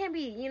job, and I can't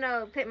be,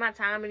 put my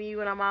time into you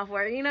when I'm off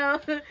work,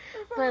 But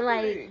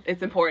like,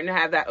 it's important to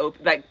have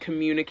that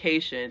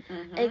communication,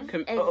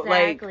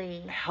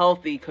 exactly,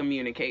 healthy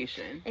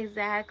communication.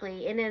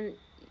 Exactly, and then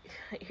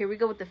here we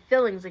go with the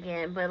feelings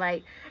again. But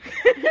like,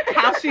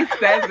 how she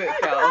says it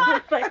though,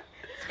 but,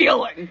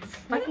 feelings,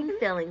 fucking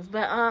feelings.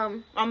 But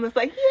I'm just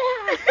like,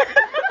 yeah.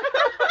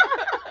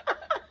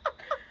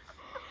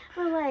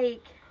 But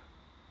like,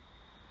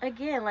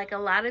 again, like a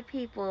lot of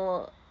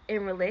people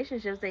in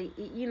relationships, they,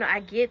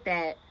 I get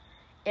that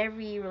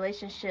every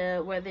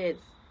relationship, whether it's,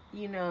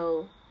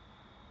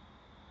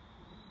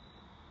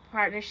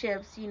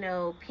 partnerships,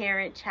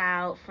 parent,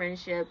 child,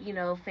 friendship,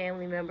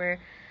 family member,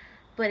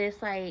 but it's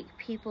like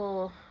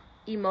people,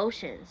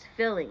 emotions, and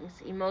feelings.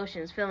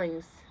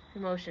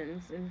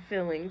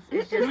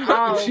 It's just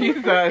all,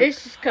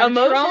 it's just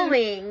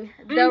controlling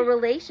the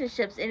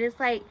relationships. And it's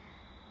like,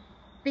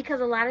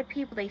 because a lot of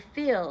people, they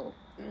feel,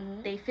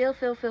 and they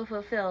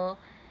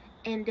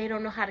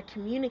don't know how to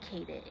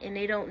communicate it, and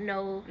they don't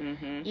know,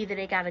 either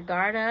they got a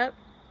guard up,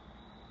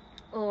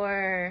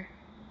 or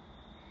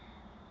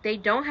they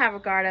don't have a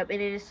guard up,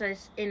 and it's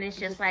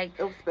just like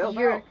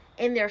you're,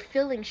 and their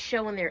feelings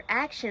show in their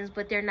actions,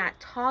 but they're not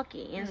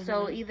talking, and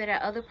so either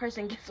that other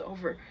person gets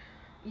over,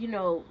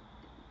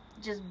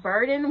 just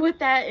burdened with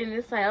that, and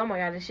it's like, oh my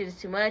god, this shit is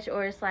too much,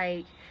 or it's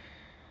like,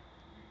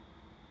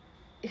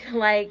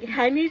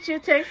 I need you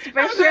to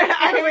express your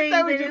feelings,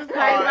 and it's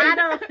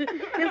like,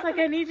 it's like,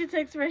 I need you to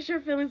express your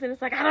feelings, and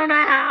it's like, I don't know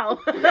how.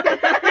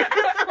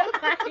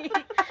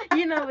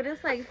 But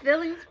it's like,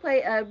 feelings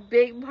play a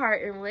big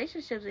part in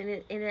relationships, and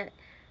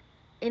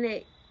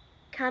it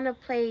kind of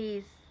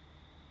plays,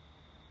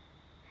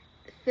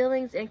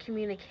 feelings and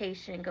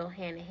communication go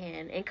hand in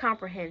hand, and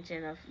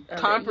comprehension of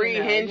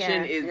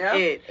comprehension is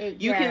it.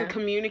 You can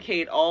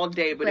communicate all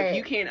day, but if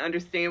you can't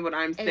understand what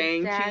I'm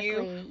saying to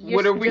you,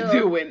 what are we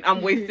doing?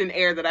 I'm wasting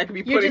air that I could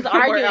be putting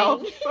somewhere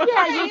else.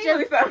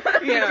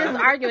 You're just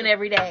arguing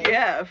every day.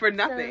 Yeah, for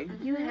nothing. So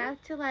you have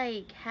to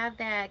have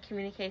that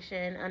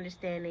communication,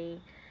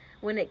 understanding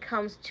when it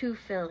comes to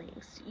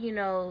feelings,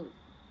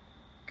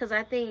 because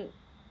I think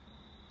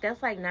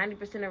that's like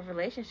 90% of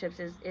relationships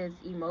is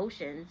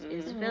emotions,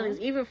 is feelings.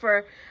 Even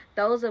for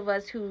those of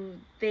us who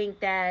think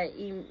that,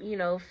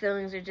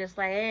 feelings are just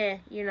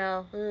like,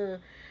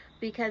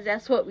 because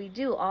that's what we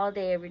do all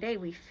day, every day.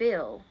 We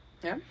feel.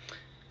 Yeah.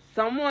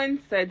 Someone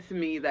said to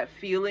me that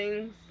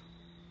feelings,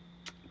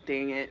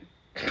 dang it.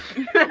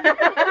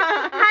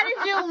 How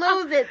did you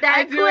lose it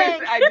that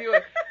quick? I do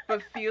it.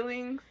 But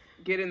feelings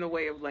get in the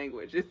way of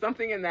language. It's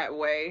something in that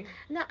way.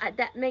 No,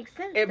 that makes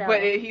sense.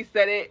 But he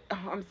said it.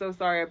 Oh, I'm so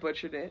sorry I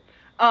butchered it.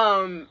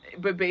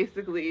 But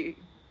basically,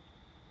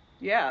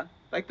 yeah,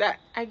 like that.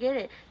 I get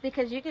it,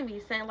 because you can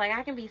be saying, like,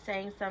 I can be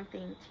saying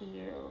something to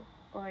you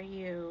or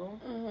you,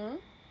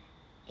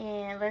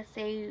 and let's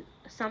say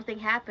something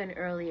happened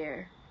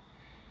earlier,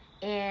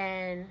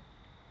 and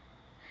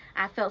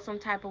I felt some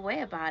type of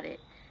way about it.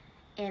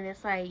 And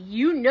it's like,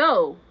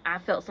 I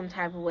felt some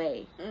type of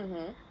way.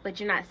 But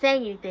you're not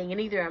saying anything, and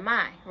neither am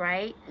I,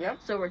 right? Yep.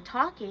 So we're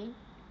talking,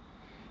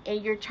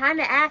 and you're trying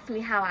to ask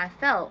me how I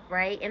felt,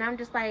 right? And I'm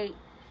just like,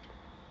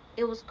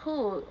 it was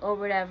cool or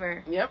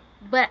whatever. Yep.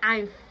 But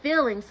I'm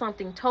feeling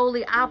something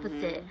totally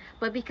opposite.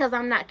 But because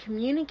I'm not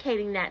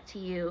communicating that to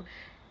you,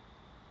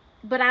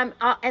 but I'm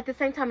at the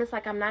same time, it's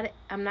like I'm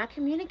not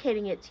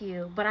communicating it to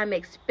you, but I'm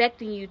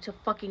expecting you to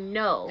fucking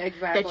know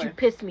that you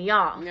pissed me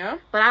off. Yeah.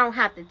 But I don't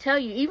have to tell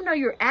you, even though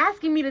you're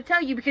asking me to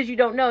tell you because you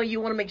don't know, you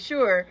want to make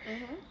sure.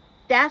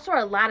 That's where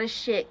a lot of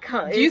shit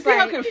comes. Do you see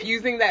how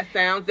confusing that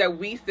sounds? That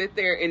we sit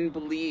there and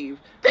believe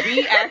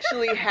we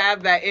actually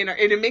have that in our,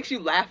 and it makes you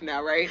laugh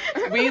now, right?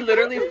 We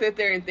literally sit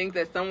there and think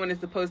that someone is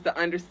supposed to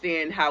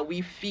understand how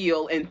we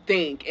feel and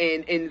think,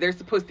 and they're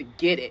supposed to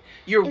get it.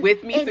 You're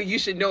with me, so you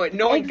should know it.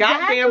 Knowing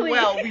goddamn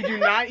well we do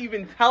not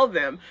even tell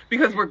them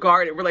because we're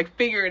guarded. We're like,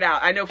 figure it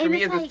out. I know for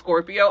me as a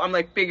Scorpio, I'm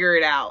like, figure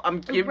it out. I'm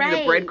giving you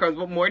the breadcrumbs.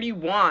 What more do you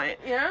want?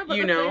 Yeah, but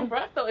same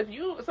breath though, if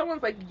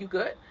someone's like, you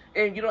good?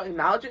 And you don't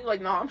acknowledge it,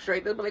 like, no, I'm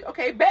straight. They'll be like,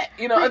 okay, bet.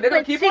 And they're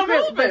going to keep on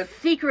moving. But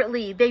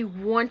secretly, they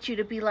want you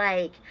to be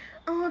like,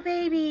 oh,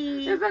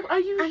 baby. It's like, are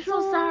you I'm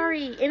sure? so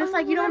sorry. And it's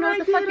like, you don't know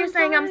what the fuck you're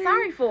saying I'm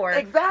sorry for.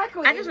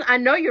 Exactly. I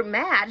know you're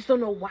mad. I just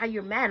don't know why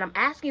you're mad. I'm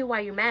asking you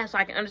why you're mad so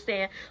I can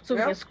understand, so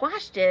we can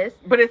squash this.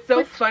 But it's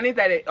so funny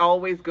that it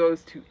always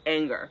goes to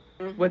anger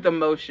with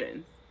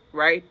emotions,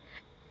 right?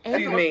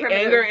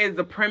 Anger is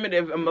a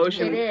primitive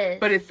emotion. It is.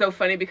 But it's so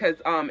funny because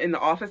in the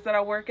office that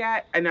I work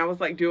at, and I was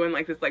like doing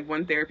like this like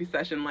one therapy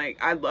session, like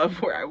I love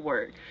where I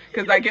work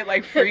because I get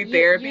like free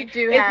therapy.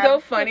 It's so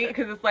funny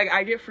because it's like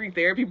I get free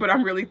therapy, but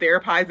I'm really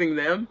therapizing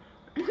them.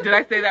 Did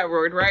I say that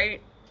word right?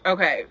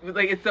 Okay,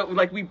 like it's so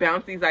like we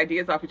bounce these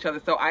ideas off each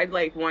other. So I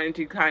like wanted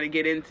to kind of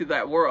get into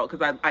that world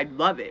because I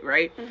love it,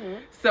 right?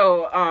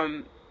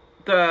 So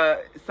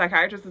the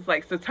psychiatrist is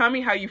like, so tell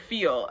me how you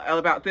feel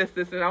about this,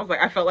 and I was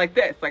like, I felt like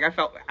this. Like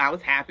I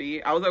was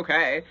happy. I was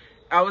okay.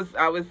 I was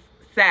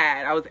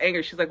sad. I was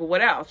angry. She's like, well,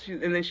 what else?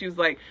 And then she was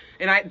like,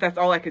 that's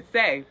all I could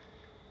say.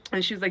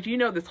 And she's like,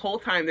 this whole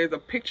time there's a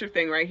picture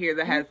thing right here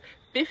that has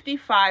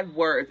 55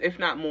 words, if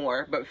not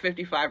more, but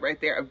 55 right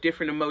there of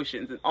different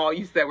emotions, and all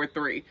you said were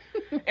 3.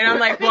 And I'm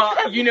like,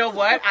 well, you know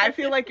what? I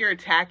feel like you're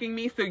attacking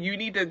me, so you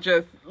need to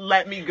just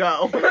let me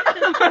go.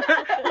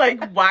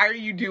 Like, why are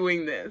you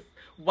doing this?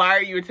 Why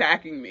are you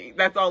attacking me?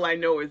 That's all I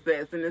know is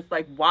this. And it's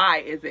like, why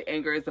is it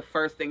anger is the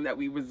first thing that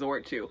we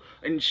resort to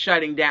and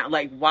shutting down?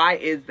 Like, why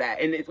is that?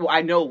 And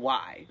I know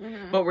why.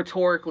 But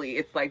rhetorically,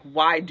 it's like,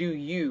 why do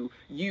you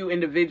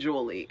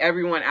individually,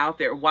 everyone out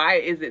there, why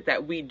is it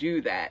that we do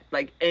that?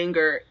 Like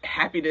anger,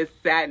 happiness,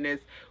 sadness,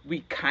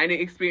 we kind of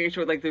experience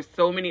it. Like there's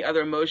so many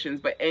other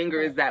emotions, but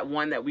anger is that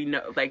one that we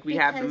know, like we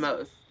have the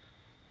most.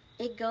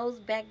 It goes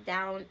back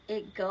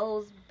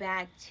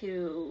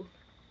to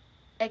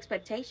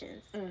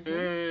expectations.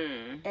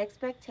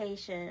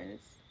 Expectations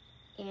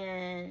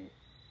and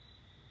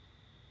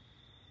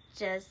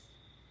just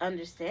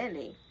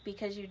understanding,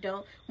 because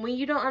when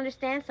you don't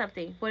understand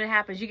something, what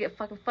happens, you get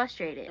fucking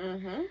frustrated.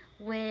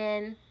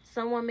 When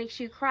someone makes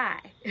you cry,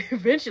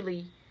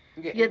 eventually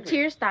your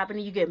tears stop and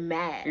then you get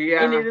mad,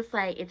 and then it's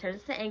like it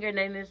turns to anger, and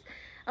then it's,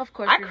 of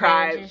course, I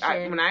cry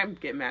when I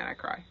get mad. I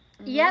cry.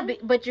 Yeah,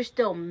 but you're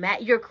still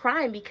mad. You're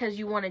crying because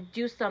you want to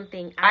do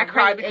something. I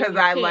cry because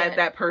I let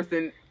that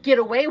person get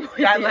away with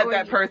it. I let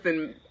that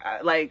person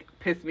like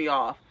piss me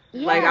off.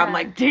 Yeah. Like I'm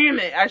like, damn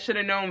it, I should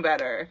have known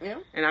better. Yeah.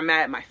 And I'm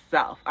mad at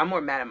myself. I'm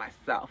more mad at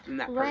myself than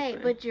that person.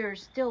 Right, but you're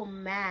still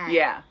mad.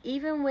 Yeah.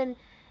 Even when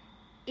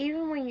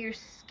you're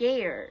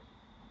scared,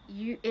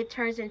 it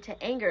turns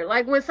into anger.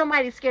 Like when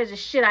somebody scares the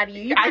shit out of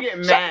you, I get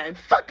mad.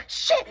 Fuck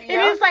shit. Yeah.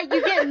 And it's like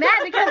you get mad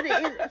because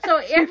so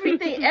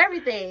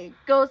everything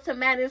goes to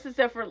madness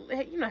except for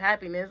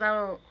happiness. I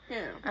don't.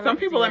 Yeah. Some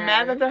people are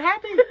mad that they're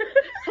happy.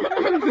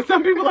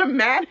 Some people are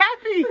mad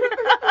happy.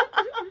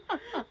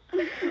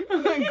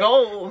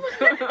 Goals.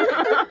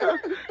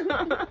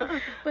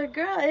 But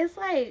girl, it's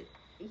like,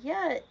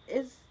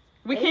 it's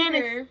we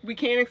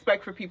can't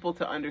expect for people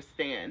to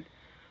understand.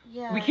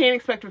 Yeah. We can't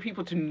expect for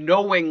people to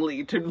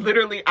knowingly, to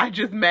literally, I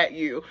just met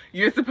you.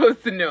 You're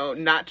supposed to know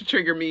not to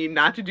trigger me,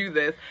 not to do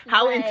this.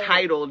 How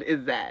entitled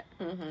is that?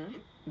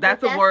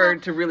 That's a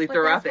word to really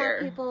throw out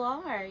there. That's how people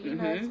are. You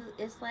know,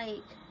 it's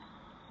like,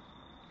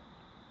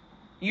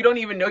 you don't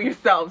even know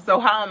yourself, so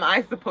how am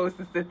I supposed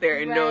to sit there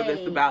and know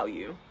this about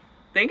you?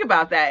 think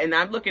about that. And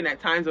I'm looking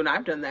at times when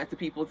I've done that to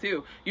people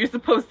too. You're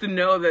supposed to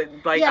know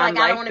that, like, yeah, I'm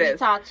like, I don't like want to be this.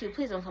 talked to.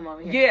 Please don't come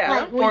over here. Yeah.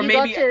 Like, when Or you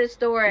maybe go to the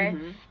store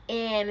Mhm.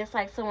 and it's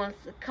like someone's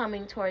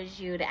coming towards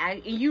you to ask,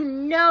 and you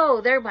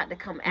know they're about to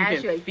come ask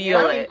can you a feel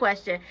fucking it.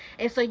 question.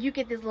 And so you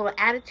get this little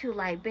attitude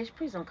like, bitch,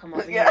 please don't come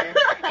over Yeah. here.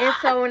 And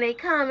so when they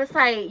come, it's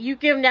like, you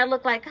give them that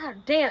look like, God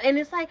damn. And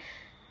it's like,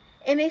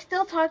 and they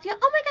still talk to you,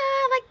 oh my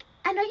God, like,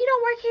 I know you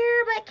don't work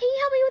here, but can you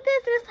help me with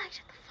this? And it's like,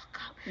 shut the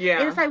fuck up. Yeah.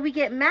 And it's like we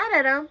get mad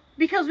at them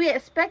because we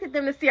expected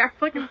them to see our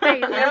fucking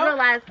face and Yep.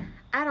 realize,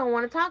 I don't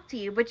want to talk to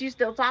you, but you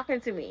still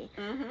talking to me.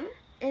 Mm-hmm.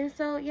 And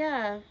so,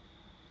 yeah,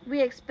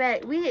 we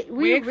expect, we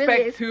expect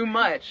really too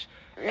much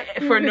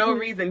for no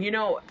reason. You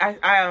know,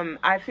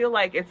 I feel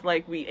like it's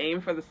like we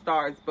aim for the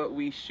stars, but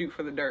we shoot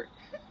for the dirt.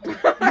 For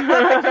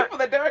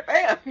the dirt,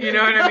 man. You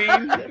know what I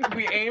mean?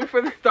 We aim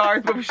for the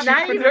stars, but we shoot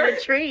not for even dirt.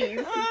 the trees.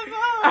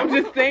 I'm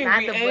just saying, Not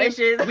we the aim,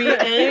 bushes. we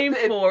aim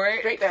for it.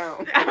 Straight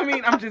down. I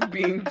mean, I'm just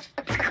being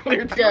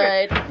clear to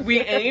it. Dud.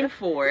 We aim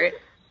for it,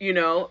 you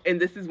know,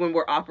 and this is when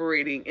we're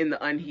operating in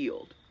the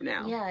unhealed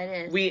now. Yeah,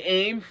 it is. We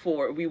aim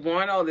for it. We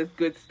want all this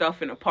good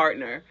stuff in a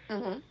partner,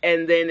 Mm-hmm.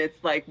 and then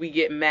it's like we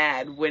get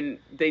mad when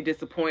they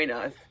disappoint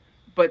us.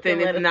 But then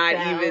They let it's us not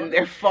down. even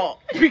their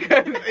fault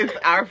because it's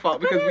our fault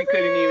because we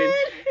couldn't even.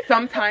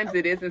 Sometimes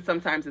it is and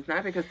sometimes it's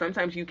not because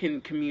sometimes you can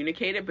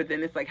communicate it, but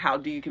then it's like, how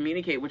do you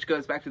communicate? Which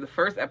goes back to the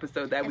first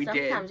episode that and we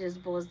did. sometimes it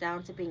just boils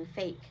down to being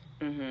fake.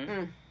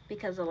 Mm-hmm.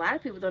 Because a lot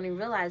of people don't even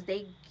realize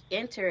they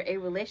enter a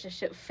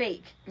relationship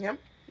fake. Yep.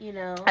 You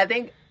know? I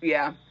think,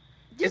 yeah.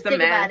 Just it's a think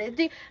mask. about it.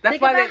 That's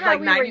Think why about they how like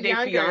we were 90 Day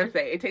younger.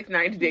 Fiance. It takes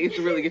 90 days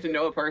to really get to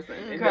know a person.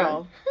 It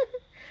Girl. does.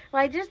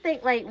 Like, just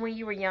think, like, when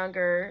you were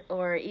younger,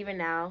 or even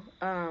now,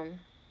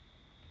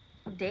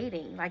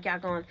 dating. Like, y'all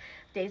going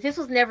dates. This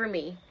was never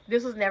me.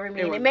 It And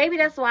wasn't. maybe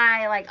that's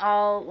why, like,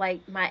 all,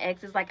 like, my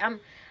exes, like,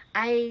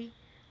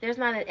 there's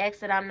not an ex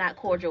that I'm not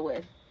cordial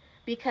with.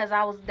 Because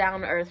I was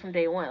down to earth from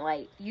day one.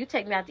 Like, you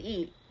take me out to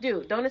eat.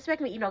 Dude, don't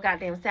expect me to eat no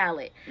goddamn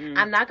salad. Mm.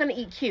 I'm not going to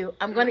eat cute.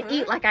 I'm going to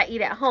eat like I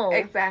eat at home.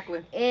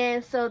 Exactly.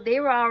 And so they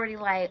were already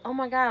like, oh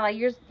my God, like,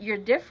 you're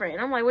different.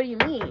 And I'm like, what do you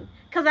mean?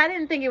 Because I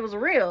didn't think it was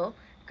real.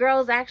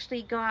 Girls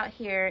actually go out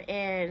here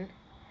and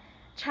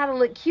try to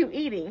look cute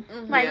eating.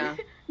 Mhm. Like, Yeah.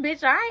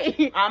 bitch, all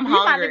right. I'm you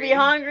about to hungry. be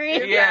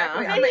hungry. Yeah.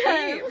 Exactly. I'm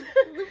gonna eat.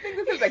 You think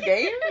this is a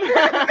game?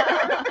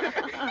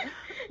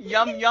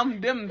 Yum,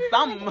 yum, dim, And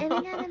thum.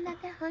 again, I'm not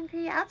that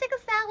hungry. I'll take a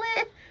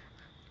salad.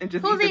 And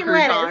just Who's eat the eating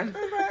lettuce? croutons.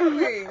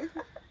 Exactly.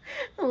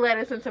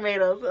 Lettuce and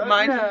tomatoes.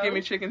 Mine No. just give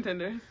me chicken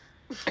tenders.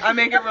 I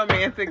make it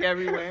romantic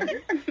everywhere.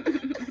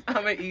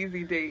 I'm an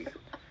easy date.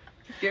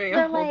 Just give me a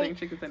But, whole like, thing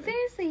chicken tenders.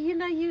 seriously, you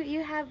know,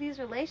 you have these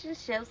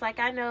relationships. Like,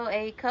 I know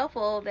a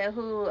couple that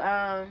who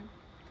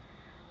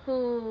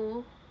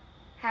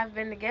have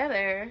been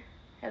together,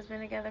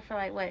 for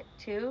like what,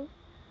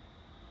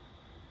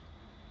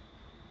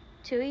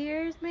 2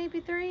 years, maybe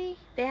 3.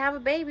 They have a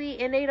baby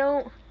and they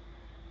don't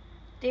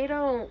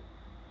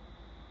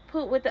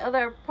poop with the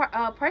other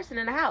person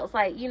in the house.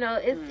 Like, you know,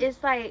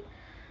 it's like,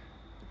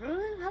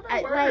 Really? How that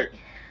I, work? like,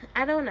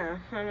 I don't know,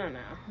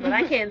 but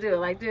I can't do it.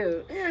 Like,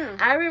 dude, Yeah.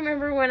 I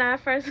remember when I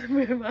first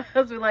met my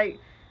husband, like,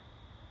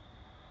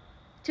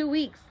 2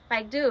 weeks.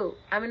 Like, dude,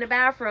 I'm in the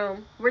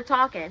bathroom. We're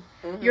talking.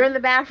 Mhm. You're in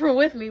the bathroom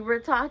with me. We're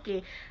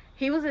talking.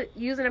 He was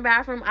using the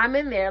bathroom. I'm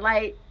in there.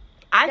 Like,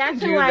 I that's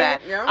can who do I-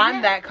 that. Yeah. I'm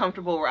Yeah. that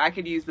comfortable where I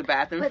could use the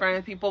bathroom in But- front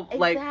of people,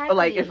 like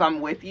Exactly. if I'm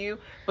with you.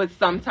 But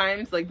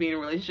sometimes, like being in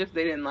relationships,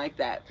 they didn't like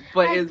that.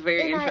 But like, it's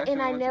very and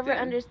interesting. I once you never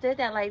did. understood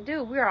that. Like,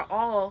 dude, we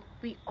all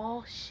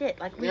shit.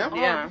 Like, we Yeah. all,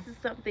 Yeah.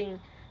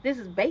 this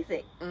is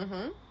basic.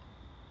 Mhm.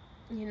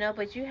 You know,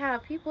 but you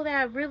have people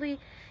that really,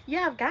 you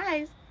have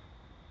guys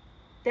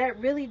that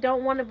really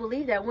don't want to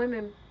believe that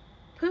women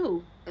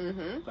poo.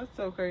 Mhm. That's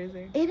so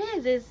crazy. It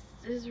is.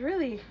 It's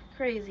really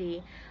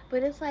crazy.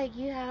 But it's like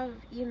you have,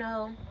 you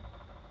know,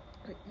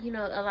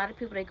 a lot of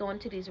people that go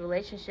into these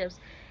relationships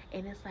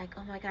and it's like,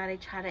 oh my God, they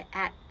try to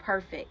act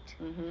perfect.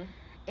 Mm-hmm.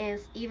 And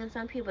even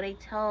some people, they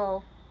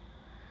tell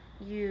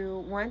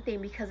you one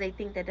thing because they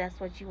think that that's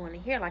what you want to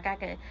hear. Like,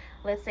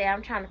 let's say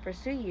I'm trying to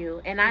pursue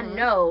you and I Mhm.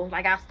 know,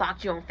 like, I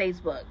stalked you on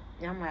Facebook.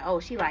 And I'm like, oh,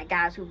 she like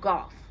guys who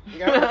golf.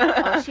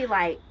 Yeah. Oh, she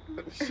like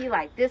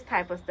this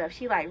type of stuff.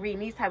 She like reading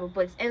these type of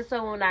books. And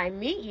so when I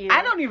meet you,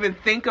 I don't even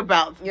think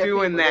about Yeah,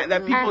 doing people that.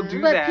 That do. people Mhm.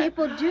 do but that.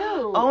 people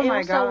do. Oh And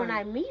my So when God.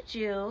 I meet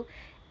you,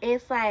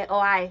 it's like, oh,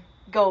 I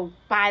go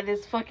buy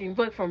this fucking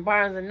book from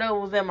Barnes and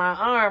Noble's in my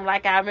arm,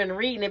 like I've been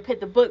reading and put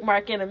the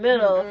bookmark in the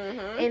middle.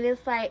 Mhm. And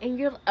it's like,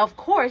 and of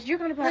course, you're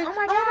gonna be like, oh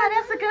my God,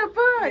 that's a good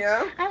book.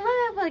 Yeah. I love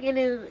that book. And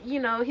then, you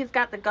know, he's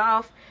got the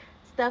golf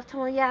stuff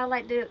to him. Yeah, I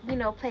like to, you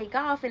know, play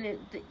golf. And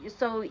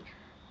so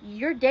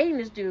you're dating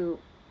this dude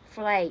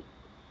for like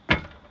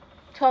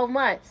 12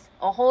 months,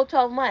 a whole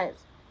 12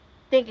 months,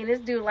 thinking this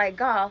dude like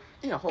golf.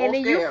 Yeah, whole And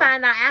then you scale.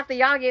 find out after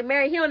y'all get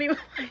married, he don't even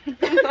He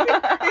didn't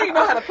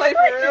know how to play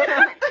for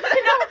real.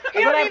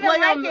 he don't even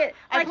like it.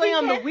 I Like, play he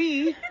on the can't-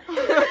 Wii.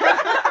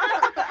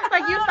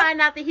 Like, you find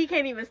out that he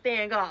can't even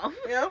stand golf.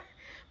 Yeah.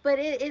 But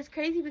it's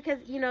crazy because,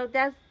 you know,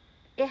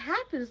 it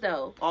happens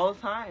though. All the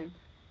time.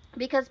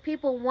 because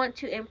people want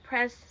to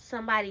impress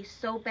somebody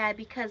so bad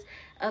because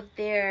of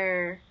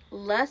their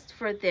lust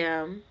for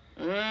them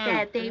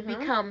that they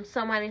become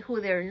somebody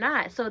who they're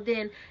not. So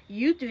then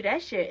you do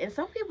that shit, and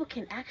some people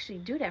can actually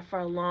do that for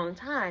a long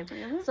time.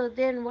 So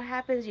then what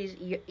happens is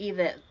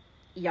either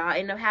y'all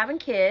end up having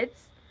kids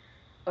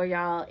or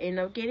y'all end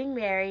up getting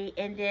married,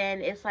 and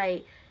then it's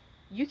like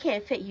you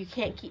can't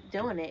keep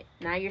doing it.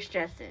 Now you're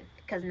stressing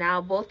because now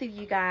both of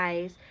you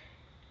guys,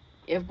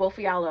 if both of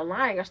y'all are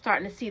lying, are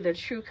starting to see the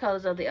true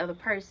colors of the other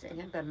person.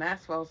 Yeah, that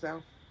mask falls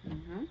down.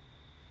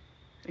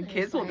 And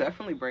kids will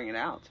definitely bring it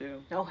out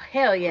too. Oh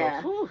hell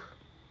yeah! Oh,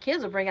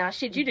 kids will bring out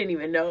shit you didn't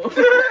even know.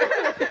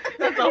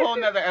 That's a whole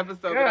nother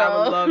episode that I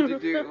would love to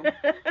do.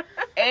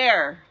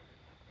 Air.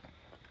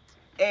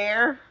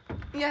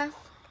 yes.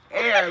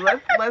 Air.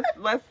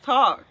 Let's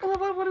talk.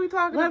 What are we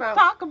talking about? Let's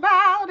talk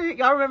about it.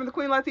 Y'all remember the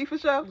Queen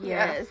Latifah show?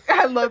 Yes.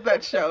 I love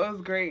that show. It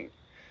was great.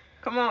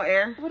 Come on,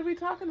 Air. What are we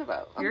talking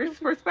about? Your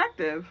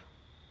perspective.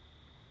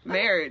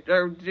 Marriage,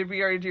 or did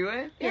we already do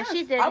it? Yeah,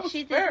 she did.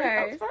 She did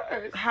hers.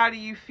 First. How do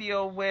you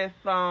feel with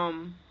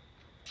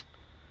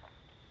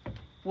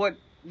what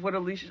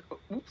Alicia?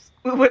 Oops,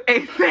 what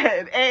A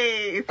said?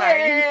 A, sorry,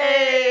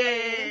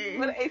 Hey. A.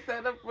 What A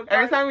said?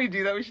 Every time we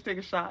do that, we should take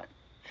a shot.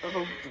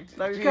 Girl,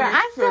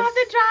 I still have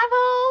to drive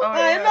home. Oh,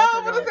 I yeah,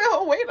 know, but I said,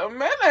 oh, wait a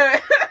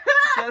minute.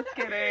 Just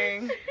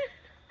kidding.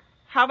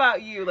 How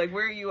about you? Like,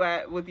 where are you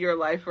at with your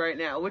life right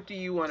now? What do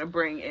you want to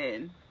bring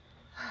in?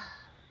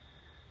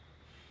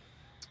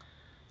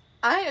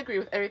 I agree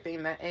with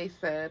everything that A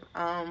said.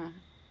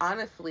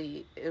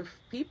 Honestly, if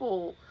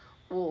people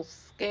will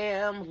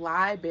scam,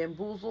 lie,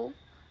 bamboozle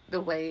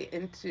the way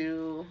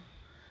into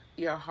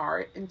your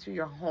heart, into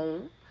your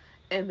home,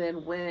 and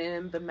then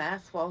when the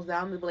mask falls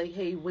down, they'll be like,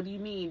 hey, what do you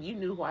mean? You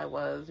knew who I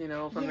was, from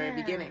the very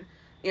beginning.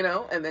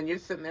 And then you're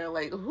sitting there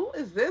like, who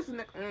is this in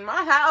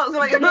my house?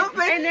 Like, you know what I'm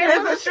saying? And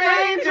there's a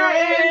stranger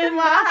in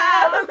my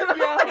house.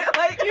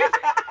 like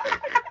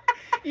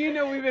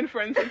we've been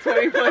friends for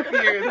 20 plus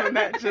years when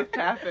that just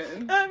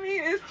happened. I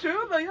mean, it's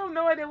true though. You have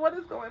no idea what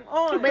is going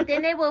on. But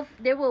then they will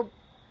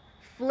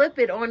flip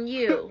it on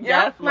you.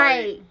 That's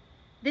like,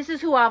 this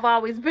is who I've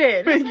always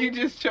been. You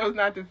just chose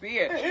not to see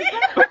it.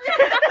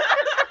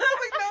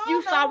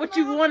 You saw what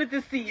you wanted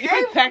to see.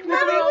 Yeah,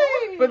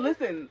 technically. But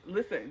listen.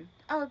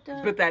 Oh,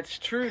 duh. But that's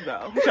true,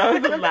 though.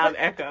 That was a loud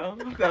echo.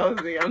 That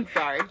was me. I'm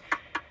sorry.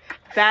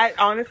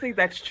 Honestly,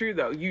 that's true,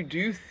 though. You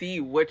do see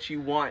what you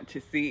want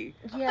to see.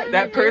 Yeah,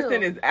 that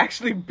person is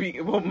actually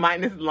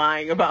minus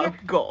lying about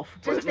golf.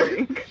 But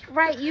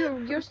right,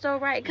 you're so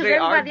right. Because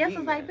everybody else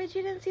is like, bitch,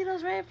 you didn't see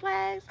those red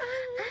flags?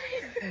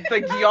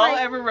 Like, do y'all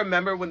ever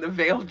remember when the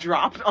veil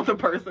dropped on the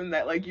person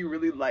that, like, you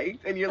really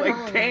liked? And you're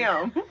like,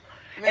 damn.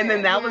 And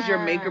then that was your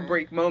make or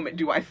break moment.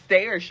 Do I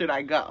stay or should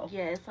I go?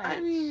 Yeah, it's like,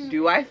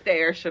 do I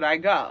stay or should I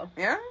go?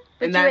 Yeah.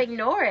 But you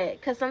ignore it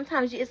because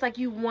sometimes it's like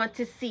you want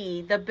to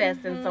see the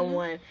best in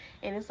someone,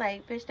 and it's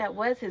like, bitch, that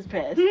was his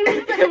best.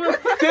 It was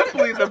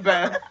simply the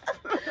best.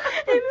 And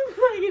it's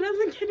like it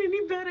doesn't get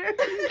any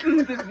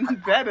better.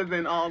 Better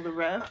than all the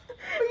rest.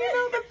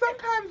 But but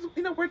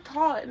sometimes we're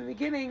taught in the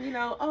beginning, when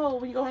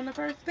you go on the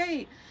first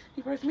date,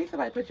 you first meet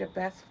somebody, put your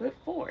best foot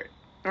forward.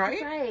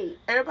 Right?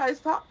 Everybody's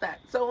taught that.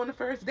 So on the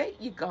first date,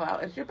 you go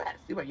out as your best.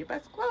 You wear your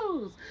best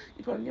clothes.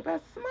 You put on your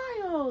best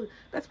smile,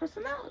 best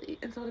personality.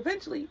 And so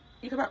eventually,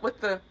 you come out with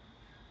the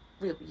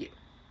real you.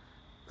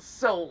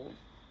 So,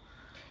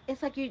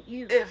 it's like you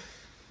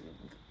if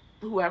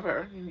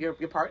whoever, your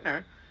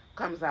partner,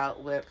 comes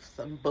out with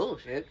some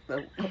bullshit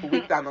a couple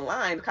weeks down the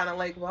line, kind of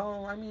like,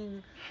 well, I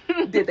mean,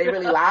 did they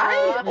really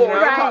lie? Or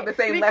they taught the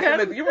same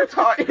lesson as you were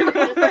taught?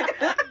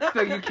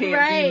 So you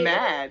can't be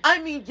mad. I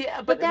mean,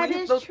 yeah, but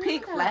when those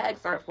pink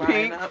flags start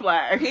flying up.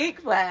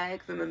 Pink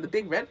flags, and then the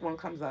big red one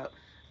comes up.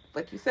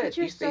 Like you said,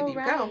 you stay deep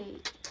down.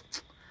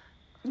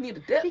 You need a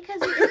dip.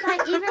 Because it's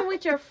like, even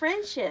with your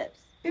friendships.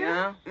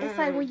 Yeah. It's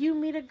like when you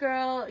meet a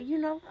girl,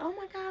 oh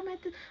my God, I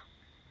met this.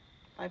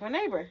 Like my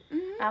neighbor.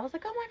 I was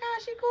like, oh my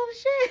God, she cool as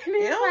shit. And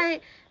it's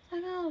like,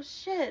 oh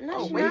shit.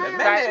 No, she's not.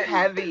 That's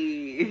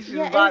heavy. She's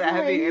a lot of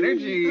heavy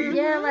energy.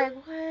 Yeah, like,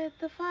 what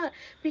the fuck?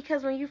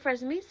 Because when you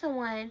first meet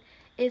someone,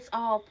 it's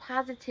all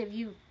positive.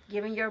 You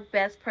giving your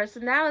best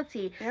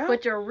personality. Yeah.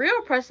 But your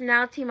real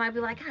personality might be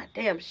like, God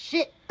damn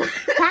shit.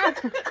 Why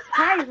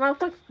is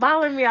motherfuckers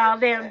following me all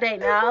damn day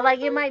now?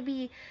 Like, it might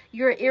be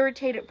you're an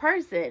irritated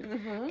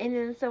person. And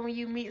then so when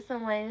you meet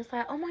someone, it's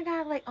like, oh my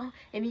God, like, oh,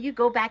 and then you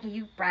go back and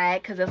you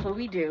brag, because that's what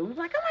we do. We're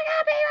like, oh my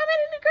God, babe, I met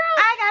a new girl.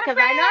 I got a friend.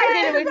 Because I know I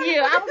did it with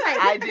you. I was like,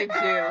 I did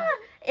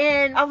too.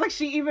 And I was like,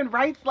 she even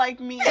writes like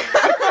me.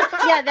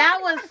 Yeah, that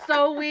was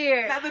so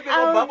weird. Now the big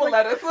old bubble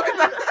letters.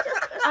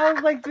 I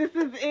was like, this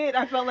is it.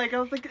 I felt like I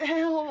was like,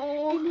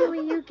 hell. And then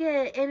when you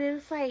get, and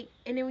it's like,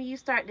 and then when you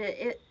start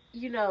to,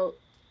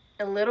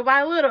 and little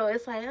by little,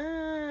 it's like,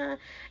 and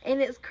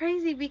it's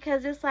crazy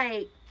because it's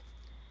like,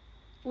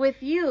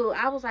 with you,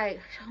 I was like,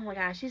 oh my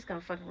gosh, she's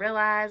gonna fucking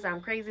realize I'm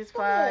crazy as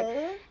fuck.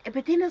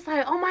 But then it's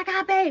like, oh my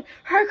god, babe,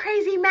 her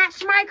crazy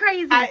matched my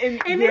crazy.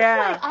 And it's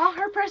like all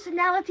her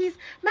personalities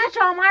match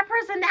all my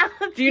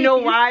personalities. Do you know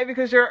why?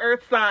 Because you're an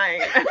earth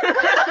sign.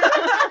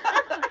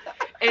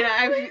 And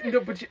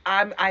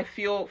I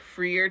feel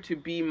freer to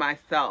be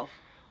myself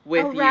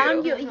with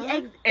around you.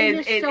 And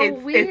it's so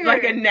weird. It's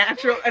like a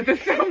natural,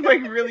 this sounds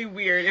like really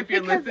weird if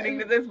you're listening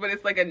to this, but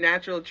it's like a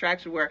natural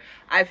attraction where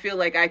I feel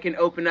like I can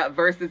open up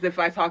versus if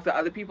I talk to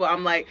other people,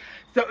 I'm like,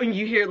 so, and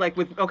you hear like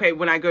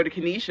when I go to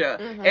Kenesha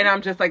and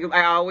I'm just like,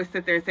 I always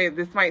sit there and say,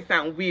 this might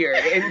sound weird.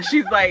 And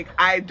she's like,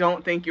 I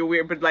don't think you're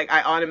weird, but like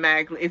I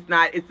automatically, it's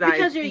not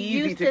as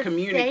easy to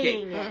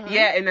communicate.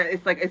 Yeah. And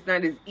it's like, it's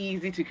not as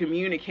easy to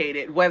communicate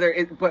it,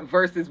 but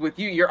versus with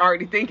you, you're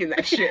already thinking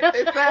that shit.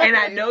 And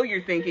I know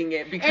you're thinking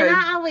it because. And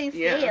I always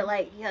say it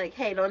like,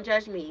 hey, don't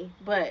judge me,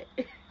 but.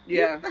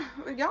 Yeah.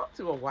 Y'all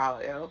two are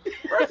wild, yo.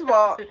 First of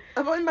all, if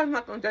anybody's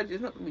not going to judge you,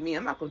 it's not going to be me.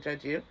 I'm not going to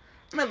judge you.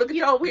 I'm going to look at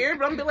y'all weird,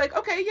 but I'm going to be like,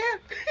 okay,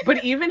 yeah.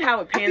 But even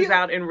how it pans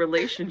out in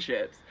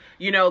relationships,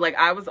 you know, like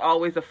I was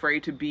always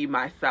afraid to be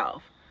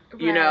myself,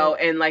 you know,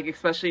 and like,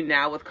 especially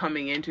now with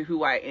coming into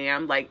who I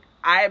am, like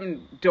I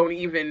don't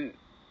even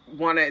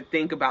want to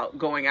think about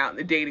going out in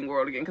the dating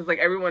world again because like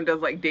everyone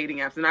does like dating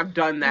apps and I've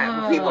done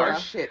that people are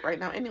shit right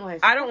now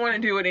anyways. I don't want to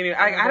do it anymore.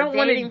 I don't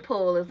want to. Dating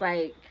pool is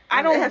like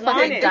I don't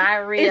want it.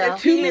 Diarrhea.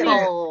 It's too many.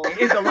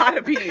 It's a lot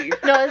of pee.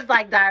 No, it's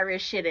like diarrhea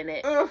shit in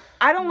it.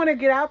 I don't want to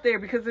get out there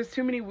because there's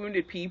too many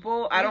wounded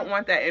people. I don't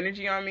want that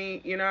energy on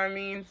me. You know what I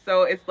mean?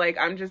 So it's like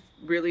I'm just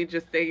really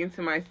just staying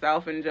to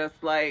myself and just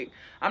like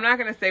I'm not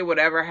gonna say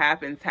whatever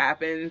happens.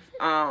 Why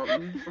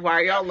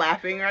are y'all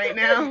laughing right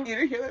now? You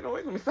didn't hear that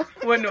noise?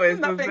 What noise?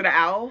 Was it an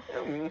owl?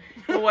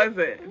 What was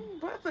it?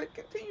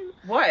 Continue.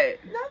 What?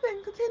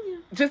 Nothing.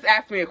 Continue. Just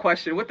ask me a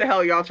question. What the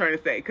hell are y'all trying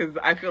to say? Because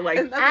I feel like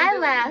I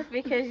laugh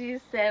because you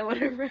said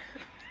whatever.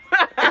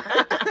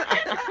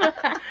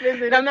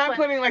 I'm not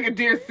putting like a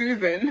Dear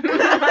Susan.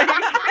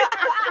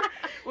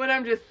 What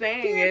I'm just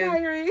saying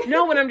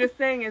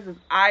is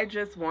I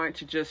just want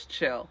to just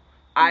chill.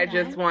 I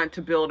just want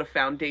to build a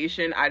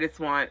foundation. I just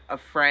want a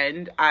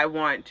friend. I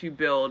want to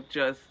build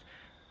just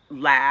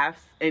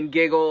laughs and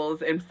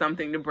giggles and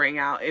something to bring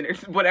out in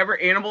whatever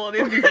animal it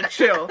is, you can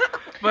chill.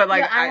 But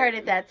like I heard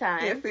it that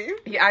time. Yeah, see?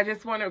 Yeah, I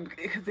just want to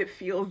because it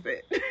feels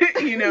it,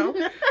 you know.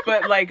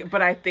 But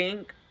I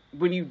think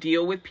when you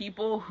deal with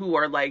people who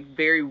are like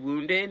very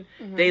wounded,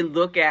 they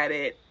look at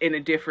it in a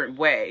different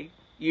way.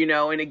 You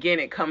know, and again,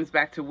 it comes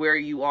back to where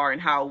you are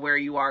and where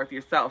you are with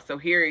yourself. So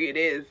here it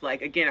is.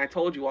 Like, again, I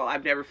told you all,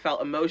 I've never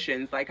felt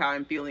emotions like how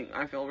I'm feeling.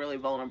 I feel really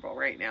vulnerable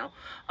right now.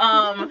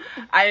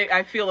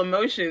 I feel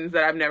emotions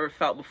that I've never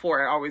felt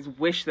before. I always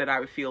wish that I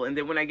would feel. And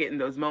then when I get in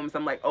those moments,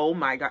 I'm like, oh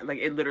my God, like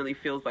it literally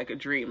feels like a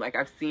dream. Like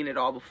I've seen it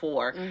all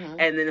before.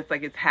 And then it's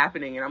like, it's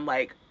happening. And I'm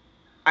like,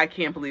 I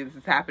can't believe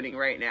this is happening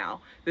right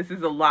now. This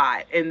is a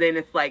lot. And then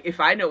it's like, if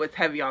I know it's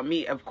heavy on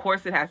me, of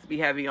course it has to be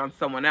heavy on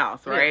someone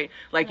else, right? Yeah.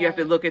 Like you have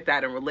to look at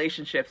that in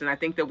relationships. And I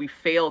think that we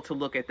fail to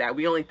look at that.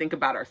 We only think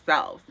about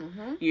ourselves,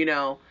 you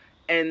know?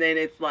 And then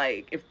it's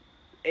like, if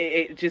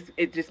it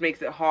just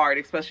makes it hard,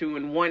 especially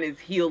when one is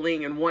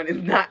healing and one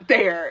is not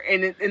there.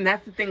 And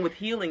that's the thing with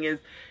healing is,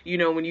 you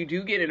know, when you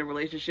do get into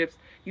relationships,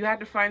 you have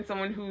to find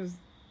someone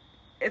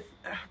it's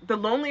the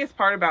loneliest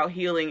part about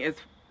healing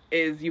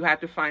is you have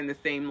to find the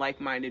same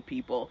like-minded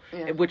people,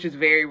 which is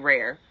very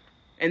rare.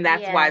 And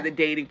that's why the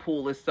dating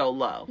pool is so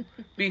low.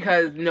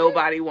 Because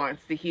nobody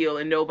wants to heal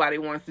and nobody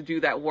wants to do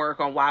that work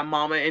on why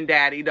mama and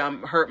daddy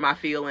done hurt my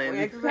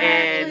feelings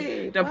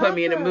and done put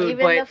me in a mood.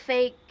 Even the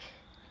fake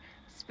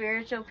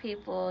spiritual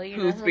people, you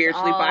know, who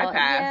spiritually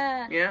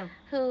bypass. Yeah.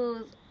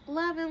 Who's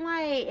love and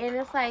light. And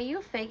it's like,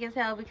 you're fake as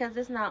hell because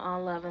it's not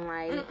all love and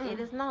light. It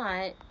is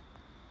not.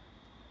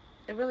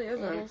 It really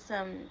isn't. It is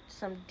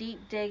some deep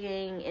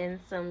digging and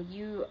some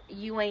you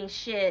ain't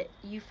shit.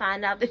 You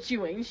find out that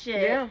you ain't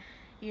shit. Yeah.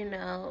 You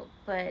know,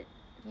 but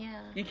yeah.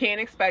 You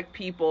can't expect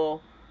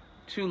people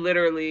to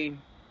literally.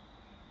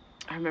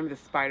 I remember the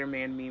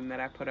Spider-Man meme that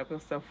I put up. It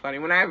was so funny.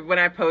 When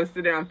I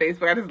posted it on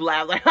Facebook, I just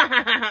laughed like,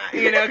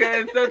 you know,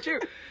 because it's so true.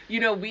 You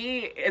know,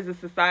 we as a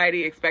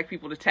society expect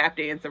people to tap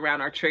dance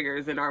around our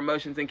triggers and our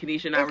emotions. And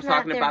Kenesha and I were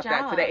talking about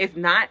that today. It's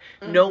not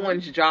no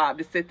one's job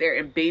to sit there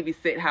and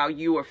babysit how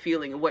you are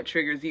feeling and what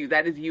triggers you.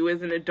 That is you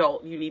as an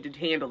adult. You need to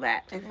handle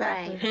that.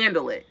 Exactly.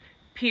 Handle it.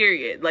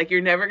 Period. Like,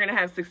 you're never going to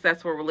have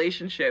successful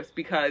relationships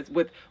because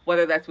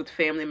whether that's with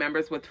family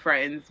members, with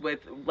friends, with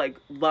like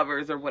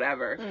lovers or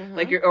whatever,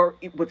 or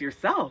with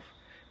yourself.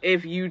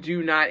 If you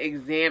do not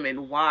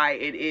examine why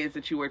it is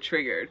that you are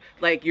triggered,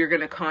 like you're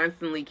going to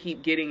constantly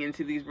keep getting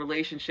into these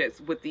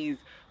relationships with these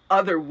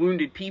other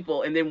wounded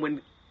people. And then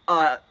when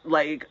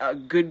like a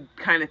good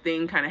kind of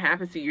thing kind of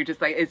happens to you, you're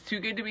just like, it's too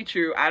good to be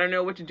true. I don't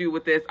know what to do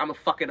with this. I'm going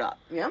to fuck it up.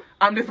 Yeah.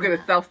 I'm just going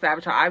to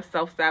self-sabotage. I've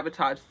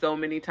self-sabotaged so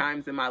many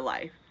times in my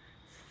life.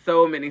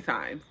 So many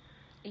times.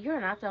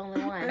 You're not the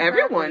only one.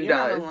 Everyone You're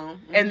not does.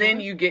 alone. And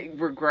then you get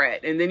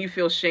regret. And then you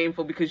feel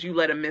shameful because you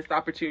let a missed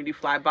opportunity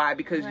fly by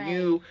because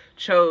you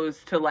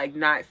chose to, like,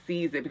 not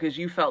seize it because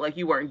you felt like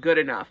you weren't good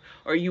enough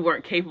or you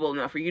weren't capable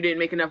enough or you didn't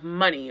make enough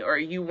money or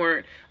you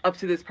weren't up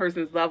to this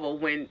person's level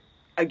when,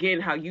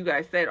 again, how you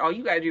guys said, all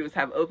you got to do is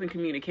have open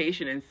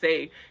communication and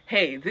say,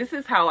 hey, this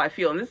is how I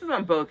feel. And this is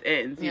on both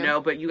ends, you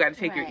know, but you got to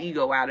take your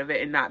ego out of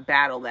it and not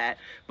battle that.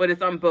 But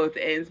it's on both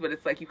ends, but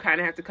it's like you kind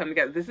of have to come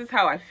together. This is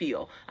how I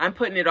feel. I'm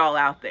putting it all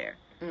out there,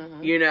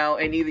 you know,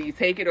 and either you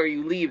take it or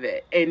you leave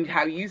it. And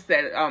how you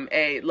said,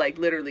 like,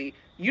 literally,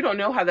 you don't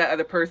know how that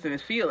other person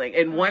is feeling.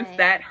 And once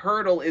that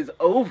hurdle is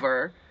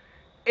over,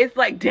 it's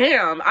like,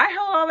 damn, I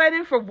held all that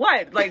in for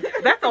what? Like,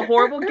 that's a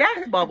horrible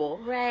gas bubble.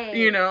 Right.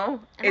 You know?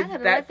 And it's I had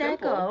to that let that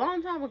simple. go a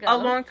long time ago. A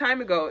long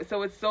time ago.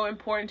 So it's so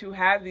important to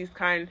have these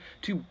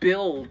to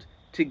build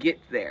to get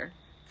there,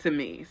 to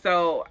me.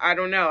 So I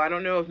don't know. I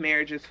don't know if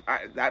marriage is,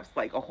 that's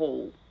like a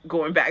whole,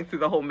 going back to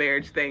the whole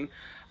marriage thing.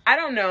 I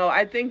don't know.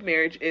 I think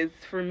marriage is,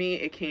 for me,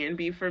 it can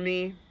be for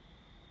me.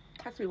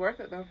 It has to be worth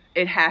it, though.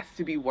 It has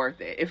to be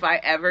worth it. If I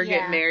ever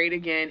get married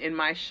again in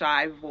my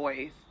shy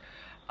voice,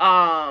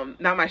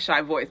 not my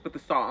shy voice, but the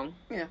song.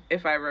 Yeah.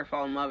 If I ever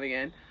fall in love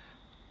again,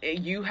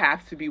 you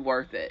have to be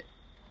worth it.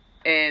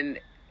 And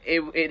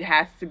it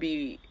has to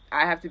be,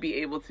 I have to be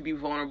able to be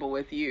vulnerable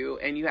with you,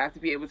 and you have to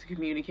be able to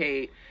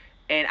communicate,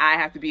 and I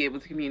have to be able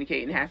to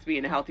communicate, and it has to be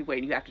in a healthy way,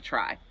 and you have to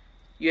try.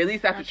 You at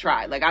least have to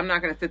try. Like, I'm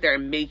not going to sit there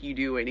and make you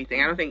do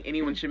anything. I don't think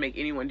anyone should make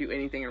anyone do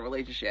anything in a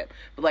relationship.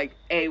 But, like,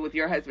 with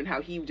your husband,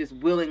 how he just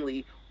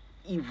willingly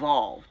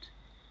evolved.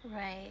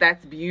 Right.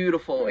 That's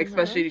beautiful,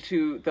 especially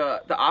to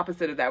the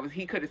opposite of that was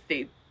he could have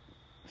stayed,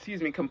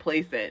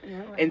 complacent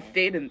and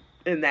stayed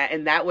in that,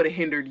 and that would have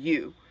hindered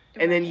you.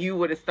 And then you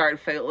would have started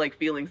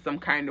feeling some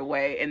kind of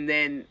way, and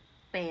then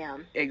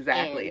bam.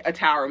 Exactly. A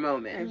tower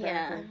moment.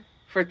 Yeah.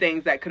 For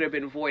things that could have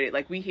been avoided.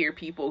 Like, we hear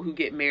people who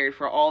get married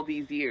for all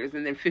these years,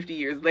 and then 50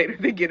 years later,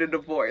 they get a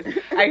divorce.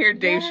 I hear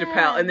Dave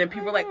Chappelle, and then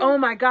people are like, oh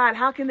my God,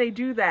 how can they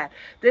do that?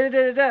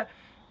 Da-da-da-da-da.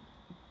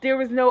 There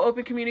was no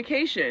open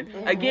communication.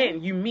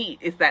 Again, you meet.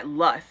 It's that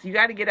lust. You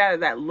got to get out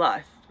of that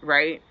lust,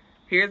 right?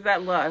 Here's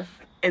that lust.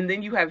 And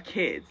then you have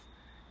kids.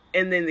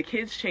 And then the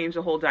kids change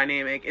the whole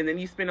dynamic. And then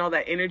you spend all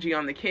that energy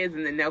on the kids.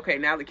 And then, okay,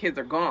 now the kids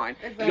are gone.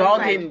 Exactly. Y'all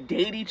didn't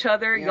date each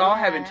other. Yeah. Y'all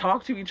haven't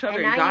talked to each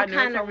other. And now God you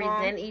kind of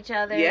resent each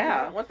other.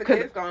 Yeah. Once the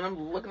kids gone,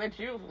 I'm looking at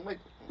you.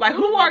 Like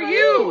who are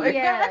you?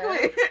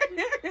 Exactly.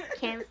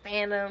 Can't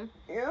stand them.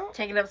 Yeah.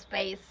 Taking up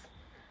space.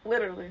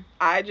 Literally.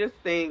 I just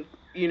think,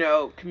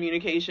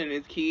 communication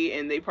is key,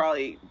 and they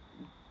probably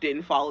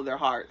didn't follow their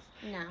hearts.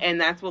 No. And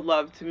that's what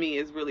love to me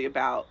is really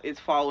about, is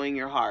following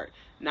your heart.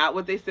 Not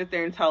what they sit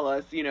there and tell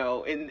us,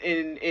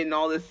 in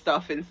all this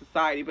stuff in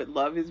society, but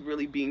love is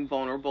really being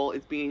vulnerable.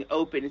 It's being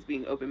open. It's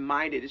being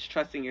open-minded. It's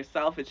trusting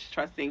yourself. It's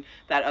trusting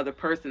that other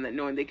person, that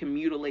knowing they can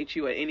mutilate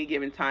you at any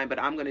given time, but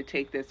I'm going to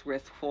take this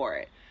risk for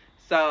it.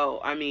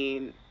 So, I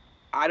mean,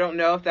 I don't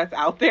know if that's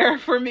out there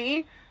for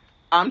me.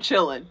 I'm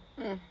chilling.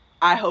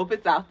 I hope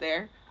it's out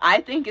there. I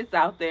think it's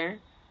out there,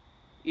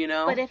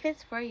 But if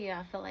it's for you,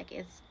 I feel like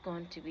it's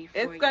going to be for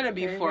you. It's going to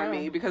be for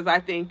me because I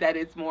think that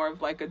it's more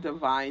of like a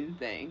divine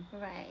thing.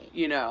 Right.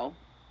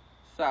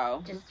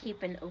 So. Just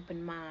keep an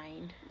open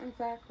mind.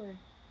 Exactly.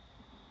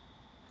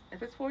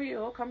 If it's for you,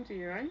 it'll come to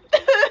you, right?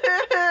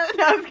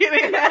 No, I was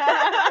kidding. Girl.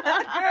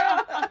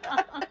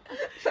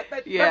 Shut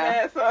that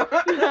ass up.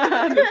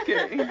 I'm just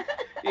kidding.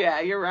 Yeah,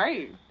 you're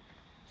right.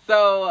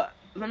 So,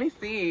 let me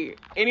see.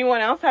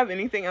 Anyone else have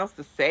anything else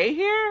to say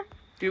here?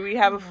 Do we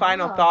have a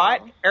final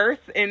thought?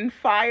 Earth and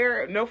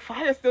fire. No,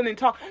 fire still didn't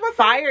talk.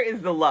 Fire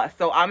is the lust.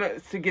 So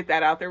to get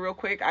that out there real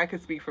quick, I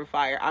could speak for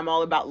fire. I'm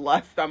all about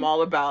lust. I'm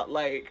all about,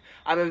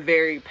 I'm a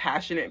very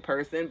passionate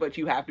person, but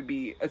you have to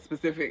be a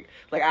specific,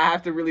 I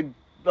have to really,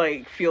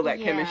 feel that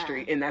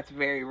chemistry, and that's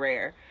very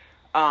rare.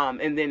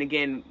 And then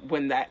again,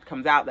 when that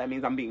comes out, that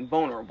means I'm being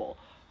vulnerable.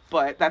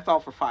 But that's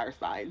all for fire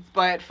signs.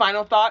 But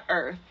final thought,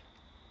 Earth,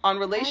 on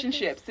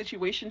relationships,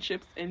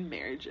 situationships, and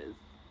marriages.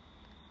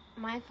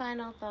 My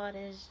final thought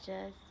is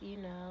just,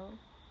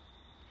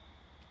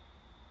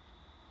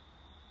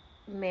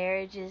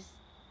 marriage is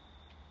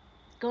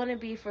going to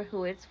be for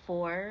who it's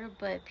for,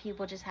 but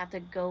people just have to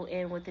go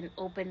in with an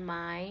open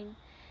mind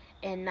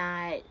and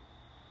not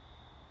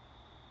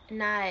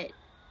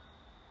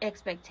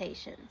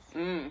expectations,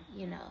 I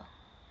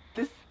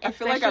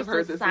feel like I've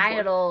heard this before.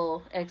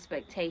 Societal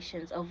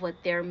expectations of what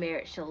their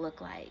marriage should look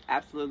like.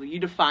 Absolutely. You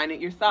define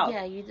it yourself.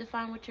 Yeah, you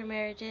define what your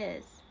marriage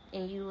is,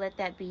 and you let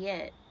that be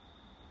it.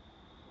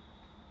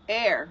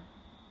 Air.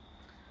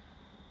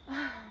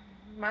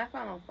 My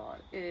final thought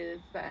is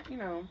that,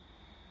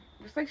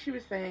 just like she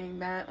was saying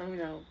that,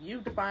 you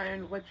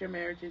define what your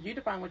marriage is, you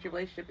define what your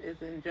relationship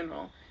is in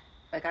general.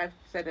 Like I've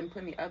said in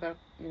plenty other,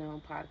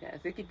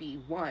 podcasts, it could be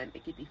 1,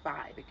 it could be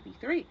 5, it could be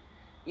 3,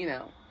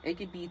 it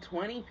could be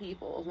 20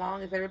 people, as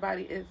long as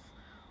everybody is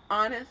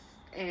honest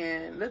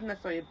and not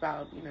necessarily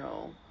about,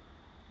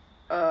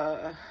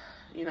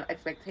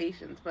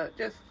 expectations, but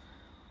just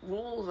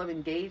rules of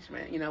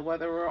engagement,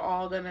 whether we're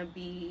all going to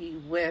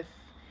be with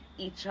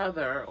each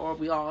other, or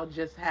we all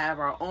just have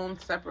our own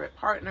separate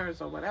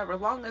partners or whatever,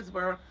 as long as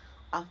we're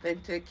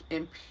authentic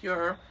and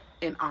pure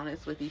and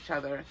honest with each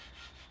other,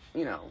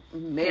 you know,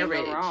 marriage,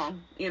 can't go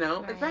wrong. you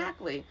know, Right.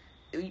 exactly.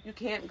 You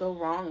can't go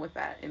wrong with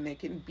that, and it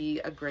can be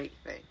a great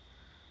thing.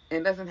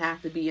 It doesn't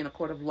have to be in a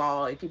court of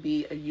law. It could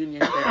be a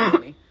union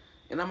ceremony.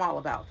 And I'm all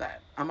about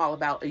that. I'm all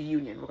about a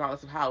union,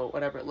 regardless of how,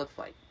 whatever it looks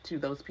like to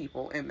those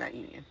people in that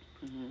union.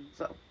 Mm-hmm.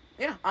 So,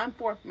 yeah, I'm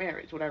for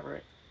marriage,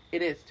 whatever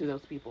it is to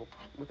those people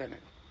within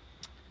it.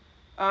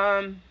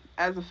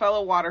 As a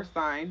fellow water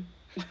sign,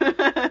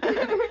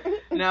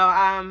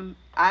 no,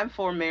 I'm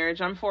for marriage.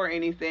 I'm for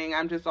anything.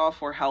 I'm just all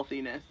for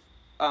healthiness,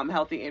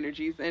 healthy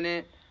energies in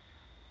it.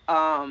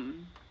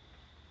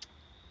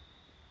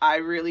 I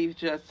really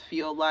just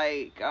feel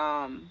like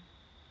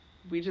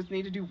we just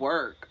need to do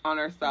work on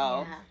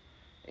ourselves. Yeah.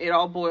 It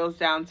all boils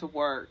down to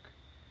work.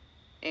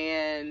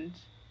 And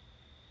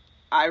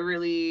I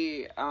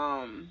really,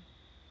 I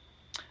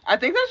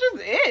think that's just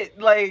it.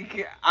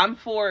 Like, I'm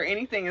for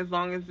anything as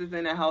long as it's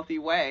in a healthy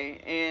way.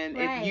 And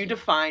if you Right.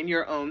 define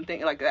your own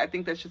thing, like, I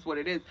think that's just what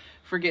it is.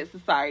 Forget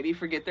society,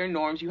 forget their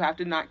norms. You have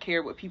to not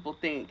care what people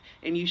think.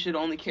 And you should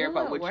only care Do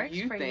about what what works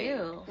you for think.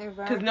 you.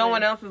 Because no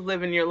one else is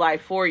living your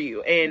life for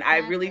you. And I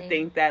really Exactly.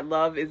 think that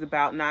love is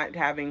about not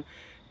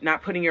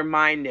putting your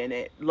mind in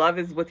it. Love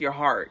is with your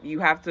heart. You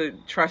have to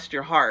trust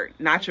your heart,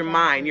 not your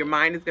mind. Your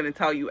mind is going to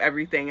tell you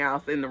everything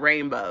else in the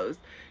rainbows,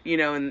 you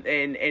know, and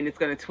it's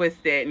going to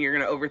twist it, and you're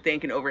going to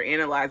overthink and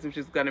overanalyze, which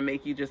is going to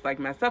make you just like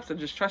mess up. So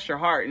just trust your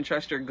heart and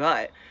trust your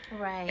gut.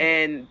 Right.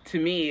 And to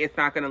me, it's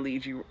not going to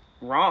lead you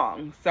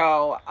wrong.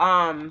 So,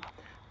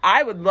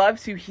 I would love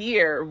to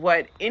hear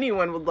what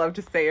anyone would love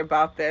to say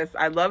about this.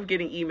 I love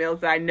getting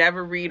emails that I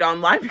never read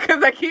online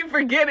because I keep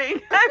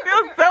forgetting. I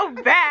feel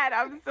so bad.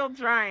 I'm still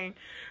trying.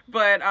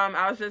 But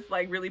I was just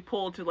like really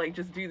pulled to like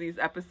just do these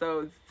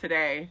episodes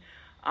today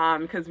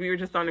because we were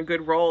just on a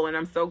good roll. And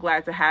I'm so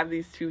glad to have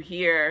these two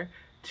here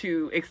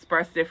to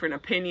express different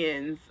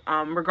opinions,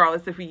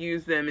 regardless if we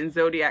use them in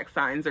zodiac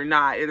signs or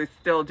not. It is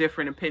still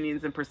different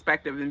opinions and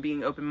perspective and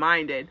being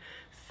open-minded.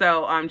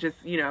 So just,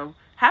 you know,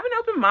 have an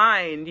open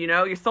mind, you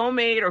know, your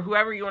soulmate or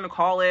whoever you want to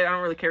call it. I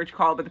don't really care what you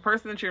call it, but the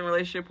person that you're in a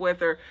relationship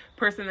with or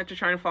person that you're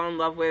trying to fall in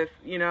love with,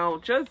 you know,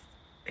 just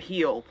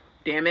heal.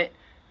 Damn it.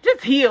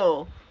 Just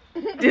heal.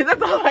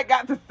 That's all I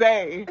got to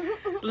say.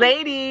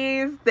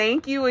 Ladies,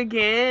 thank you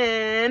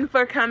again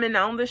for coming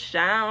on the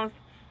show.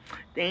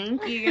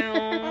 Thank you.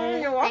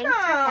 You're welcome. Thanks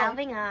for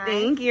having us.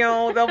 Thank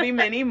you. There'll be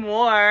many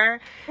more.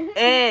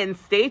 And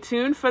stay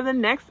tuned for the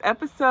next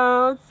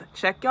episodes.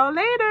 Check y'all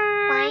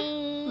later.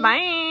 Bye.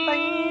 Bye.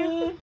 Bye.